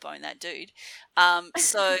just want to bone that dude.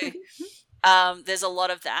 So there's a lot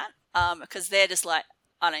of that because they're just like,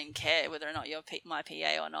 I don't care whether or not you're my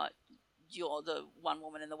PA or not. You're the one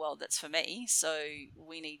woman in the world that's for me, so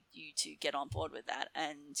we need you to get on board with that.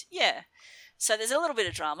 And yeah, so there's a little bit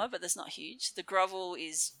of drama, but there's not huge. The grovel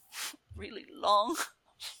is really long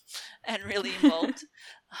and really involved.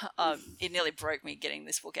 It nearly broke me getting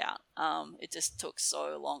this book out. It just took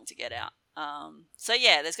so long to get out. So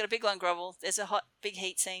yeah, there's got a big long grovel. There's a big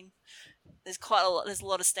heat scene. There's quite a lot. There's a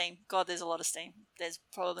lot of steam. God, there's a lot of steam. There's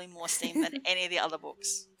probably more steam than any of the other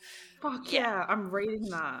books. Fuck yeah, I'm reading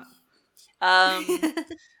that. Lot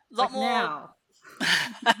like more now.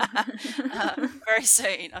 Very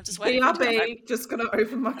soon. I'm just waiting. BRB, just gonna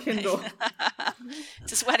open my Kindle.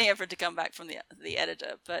 Just waiting for it to come back from the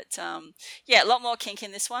editor. But yeah, a lot more kink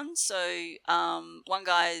in this one. So one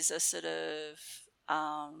guy is a sort of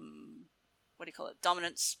what do you call it?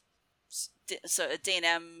 Dominance. So a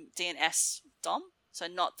DNS dom. So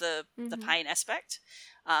not the pain aspect,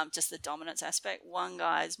 just the dominance aspect. One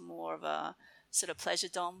guy is more of a sort of pleasure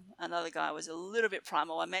dom. Another guy was a little bit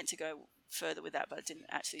primal. I meant to go further with that, but I didn't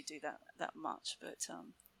actually do that much. But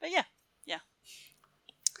yeah.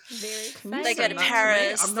 Very exciting. They go to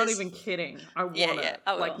Paris. I'm not even kidding. I want it.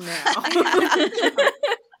 I like will. now.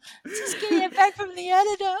 Just getting it back from the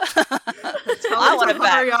editor. Tell her to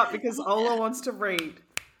hurry up because Ola wants to read.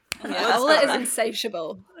 Yeah, Ola is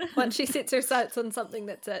insatiable. Once she sets her sights on something,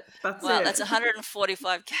 that's it. That's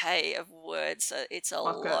 145k of words, so it's a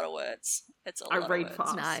lot of words. It's a lot of words. I read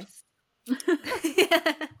fast. Nice.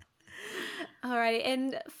 Alrighty,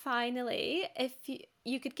 and finally, if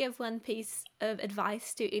you could give one piece of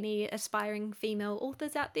advice to any aspiring female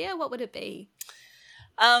authors out there, what would it be?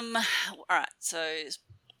 Alright, so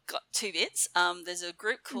got two bits. There's a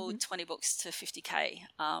group called 20 Books to 50k.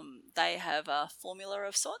 They have a formula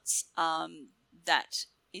of sorts that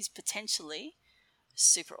is potentially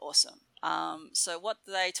super awesome. So what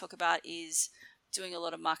they talk about is doing a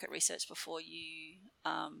lot of market research before you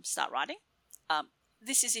start writing.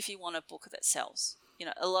 This is if you want a book that sells. You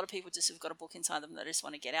know, a lot of people just have got a book inside them that they just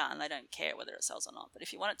want to get out and they don't care whether it sells or not. But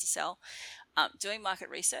if you want it to sell, doing market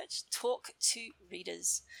research, talk to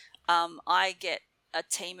readers. I get a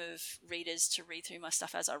team of readers to read through my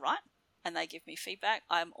stuff as I write, and they give me feedback.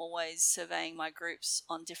 I'm always surveying my groups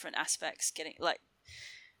on different aspects, getting like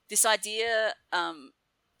this idea.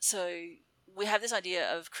 So we have this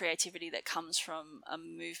idea of creativity that comes from a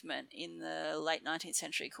movement in the late 19th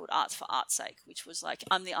century called Arts for Art's Sake, which was like,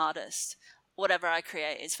 I'm the artist. Whatever I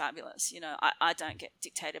create is fabulous. You know, I don't get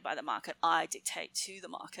dictated by the market. I dictate to the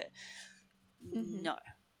market. No.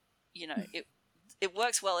 You know, it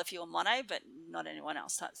works well if you're Monet, but not anyone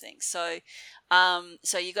else type thing. So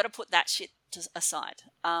so you got to put that shit aside.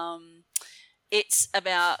 It's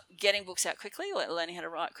about getting books out quickly, like learning how to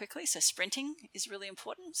write quickly. So sprinting is really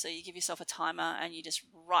important. So you give yourself a timer and you just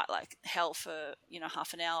write like hell for,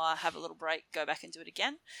 half an hour, have a little break, go back and do it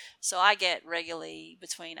again. So I get regularly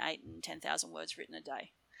between 8,000 and 10,000 words written a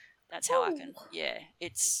day. That's how I can,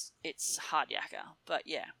 it's hard yakka, but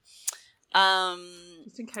yeah.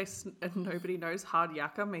 Just in case nobody knows, hard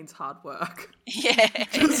yakka means hard work. Yeah.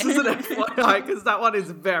 Just as an FYI, because that one is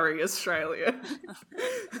very Australian.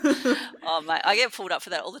 Oh, mate, I get pulled up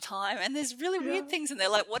for that all the time, and there's really weird things, and they're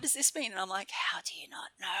like, what does this mean? And I'm like, how do you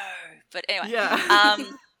not know? But anyway,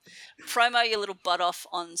 promo your little butt off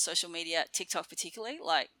on social media, TikTok particularly.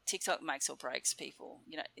 Like, TikTok makes or breaks people.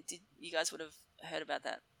 You know, you guys would have heard about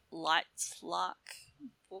that Lightlark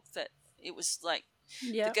book that it was like,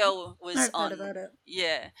 the girl was I've heard about it.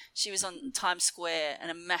 Yeah, she was on Times Square and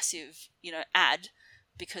a massive, ad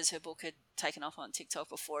because her book had taken off on TikTok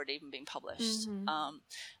before it had even been published.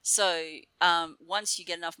 So once you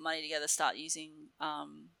get enough money together, start using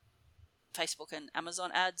Facebook and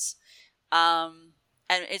Amazon ads. And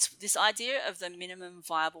it's this idea of the minimum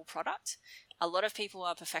viable product. A lot of people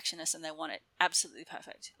are perfectionists and they want it absolutely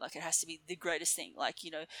perfect. Like, it has to be the greatest thing. Like,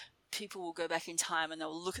 people will go back in time and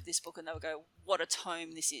they'll look at this book and they'll go, what a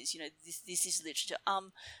tome this is. This is literature.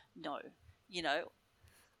 No.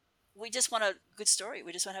 We just want a good story.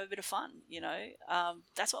 We just want to have a bit of fun,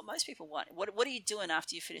 That's what most people want. What are you doing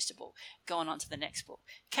after you finished a book? Going on to the next book.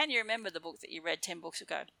 Can you remember the book that you read 10 books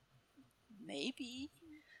ago? Maybe.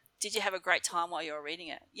 Did you have a great time while you were reading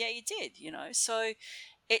it? Yeah, you did, So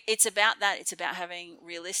it's about that. It's about having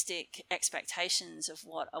realistic expectations of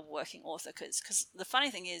what a working author could. Because the funny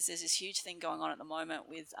thing is, there's this huge thing going on at the moment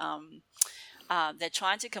with they're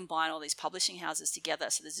trying to combine all these publishing houses together.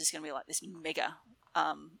 So there's just going to be like this mega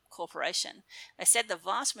corporation. They said the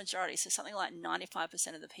vast majority, so something like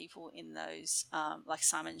 95% of the people in those, like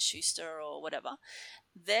Simon Schuster or whatever,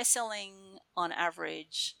 they're selling on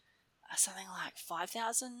average something like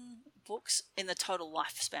 5,000 books in the total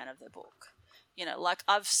lifespan of their book. Like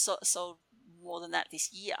I've sold more than that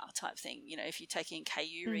this year type thing, if you take in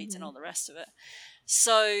KU reads and all the rest of it.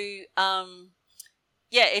 So,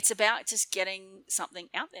 it's about just getting something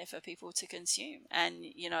out there for people to consume. And,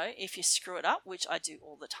 if you screw it up, which I do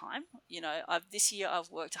all the time, this year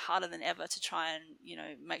I've worked harder than ever to try and,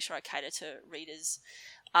 make sure I cater to readers.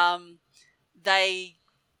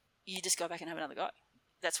 You just go back and have another go.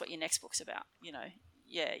 That's what your next book's about,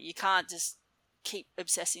 you can't just keep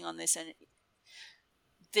obsessing on this and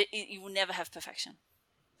you will never have perfection.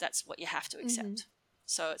 That's what you have to accept.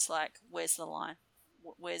 So it's like, where's the line?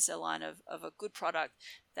 Where's the line of a good product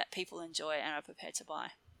that people enjoy and are prepared to buy?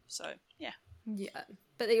 So, yeah. Yeah,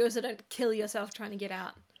 but you also don't kill yourself trying to get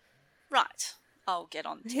out. Right. I'll get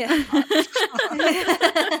on to that part.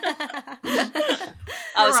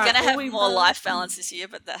 I was going to have more life balance this year,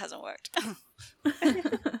 but that hasn't worked.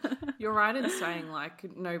 You're right in saying,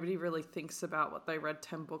 like, nobody really thinks about what they read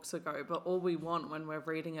 10 books ago, but all we want when we're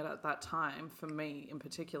reading it at that time, for me in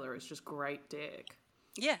particular, is just great dick.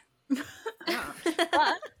 Yeah. Yeah.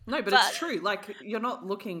 But it's true. Like, you're not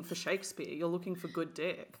looking for Shakespeare, you're looking for good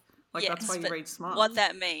dick. Like, yes, that's why you read smut. What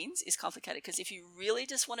that means is complicated, because if you really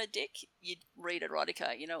just want a dick, you'd read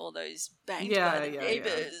erotica, all those banged by the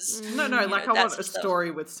neighbours. Yeah. No, like, I want a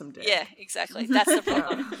story with some dick. Yeah, exactly. That's the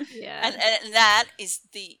problem. Yeah. And that is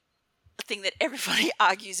the thing that everybody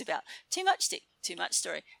argues about. Too much dick, too much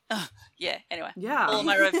story. Yeah, anyway. Yeah.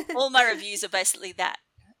 All my reviews are basically that.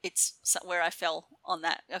 It's where I fell on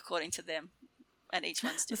that, according to them. And each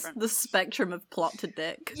one's different. The spectrum of plot to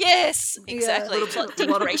dick. Yes, exactly. Yeah. Plot dick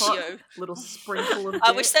ratio. Little sprinkle of dick.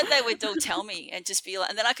 I wish that they would all tell me and just be like,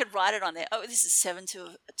 and then I could write it on there. Oh, this is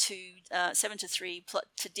 7-3 plot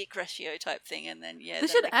to dick ratio type thing, and then they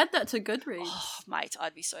should add that to Goodreads. Oh, mate,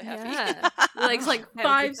 I'd be so happy. Yeah. Like, it's like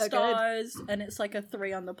 5 stars, and it's like a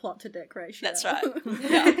 3 on the plot to dick ratio. That's right.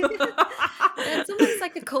 Yeah. It's almost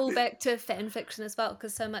like a callback to fan fiction as well,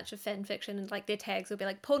 because so much of fan fiction and like their tags will be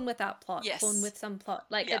like porn without plot, porn with some plot.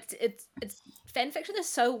 Like it's fan fiction is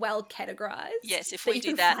so well categorized. Yes, if that we you do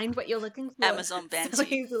can that, find what you're looking for. Amazon bans so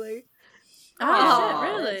you. easily. Oh,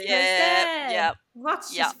 shit, really? Yeah.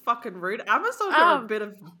 That's just fucking rude. Amazon are a bit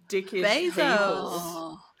of dickish Bezos.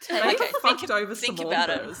 people. They fucked over some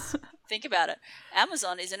authors. Think about it.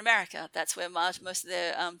 Amazon is in America. That's where most of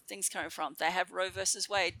their things coming from. They have Roe versus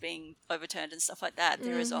Wade being overturned and stuff like that.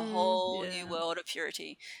 There is a whole new world of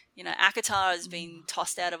purity. ACOTAR has been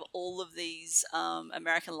tossed out of all of these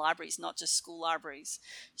American libraries, not just school libraries.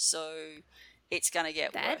 So it's going to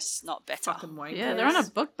get worse, not better. Fucking way. Yeah, they're on a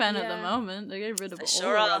book ban at the moment. They get rid of all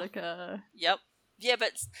erotica. Yep. Yeah,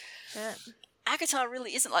 but ACOTAR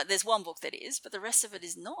really isn't like. There's one book that is, but the rest of it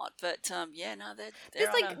is not. But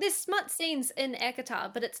there's smut scenes in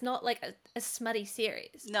ACOTAR, but it's not like a smutty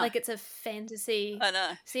series. No, like it's a fantasy. I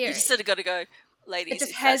know. Series. You just sort of got to go, ladies. It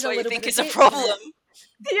just if has that's a what you little think bit is of a it. problem.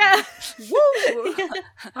 Yeah. Woo!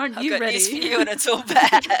 Aren't I've you got ready? news for you, and it's all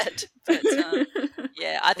bad. But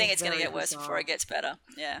I think it's going to get worse before it gets better.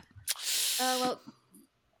 Yeah. Well.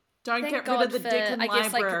 Don't thank get God rid of the for, dick in I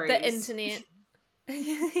guess, libraries. like the internet.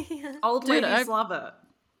 Old ladies love it.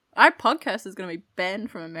 Our podcast is going to be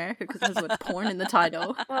banned from America because there's word porn in the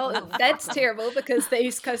title. Well, that's terrible because the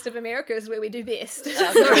east coast of America is where we do best.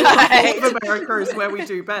 All of America is where we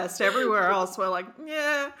do best. Everywhere else, we're like,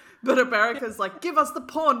 yeah. But America's like, give us the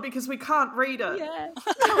porn because we can't read it. Yeah.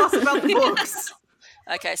 Tell us about the books.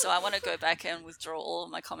 Okay, so I want to go back and withdraw all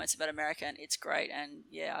of my comments about America, and it's great, and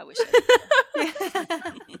I wish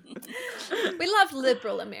we love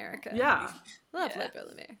liberal America. Yeah. Love liberal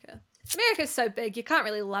America. America's so big, you can't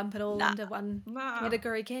really lump it all into one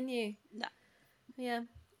category, can you? No. Yeah.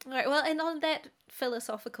 All right, well, and on that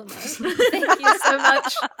philosophical note, thank you so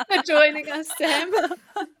much for joining us, Sam.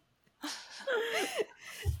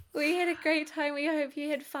 We had a great time. We hope you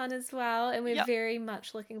had fun as well. And we're very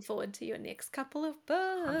much looking forward to your next couple of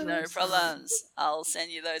books. No problems. I'll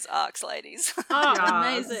send you those arcs, ladies. Oh,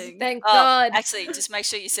 amazing. Thank God. Actually, just make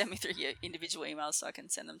sure you send me through your individual emails so I can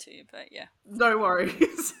send them to you. But yeah. No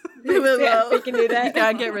worries. We will. We can do that. You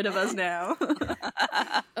can't get rid of us now.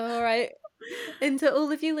 All right. And to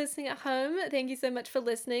all of you listening at home, thank you so much for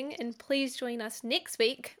listening. And please join us next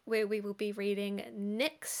week where we will be reading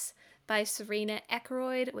Nyx by Serena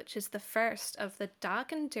Akeroyd, which is the first of the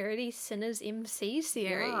Dark and Dirty Sinners MC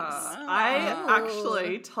series. Yeah. I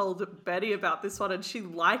actually told Betty about this one and she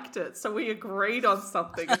liked it, so we agreed on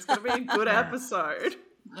something. It's going to be a good episode.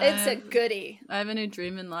 It's a goodie. I have a new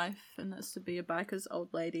dream in life, and that's to be a biker's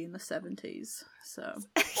old lady in the 70s. So.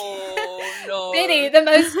 Oh no, Betty, the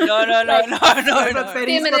most no. Feminist,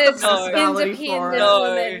 independent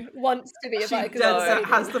woman wants to be a biker's old lady.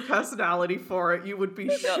 Has the personality for it. You would be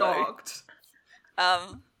shocked.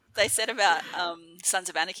 They said about Sons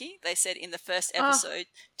of Anarchy. They said in the first episode,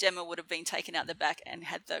 Gemma would have been taken out the back and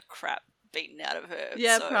had the crap beaten out of her.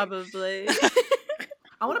 Yeah, probably.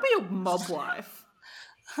 I want to be a mob wife.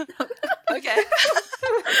 Okay.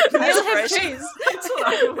 That's what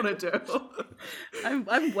I want to do. I'm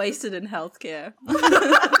wasted in healthcare.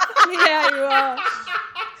 Yeah, you are.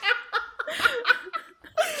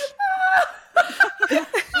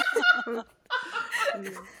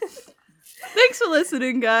 Thanks for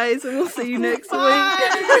listening, guys, and we'll see you next week.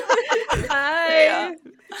 Bye.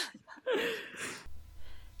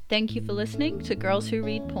 Thank you for listening to Girls Who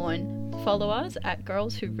Read Porn. Follow us at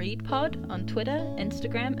Girls Who Read Pod on Twitter,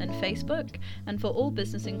 Instagram, and Facebook. And for all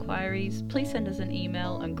business inquiries, please send us an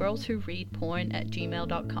email on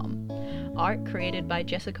girlswhoreadporn@gmail.com. Art created by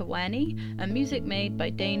Jessica Wanney, and music made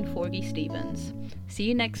by Dane Forgy Stevens. See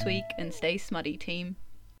you next week, and stay smutty, team.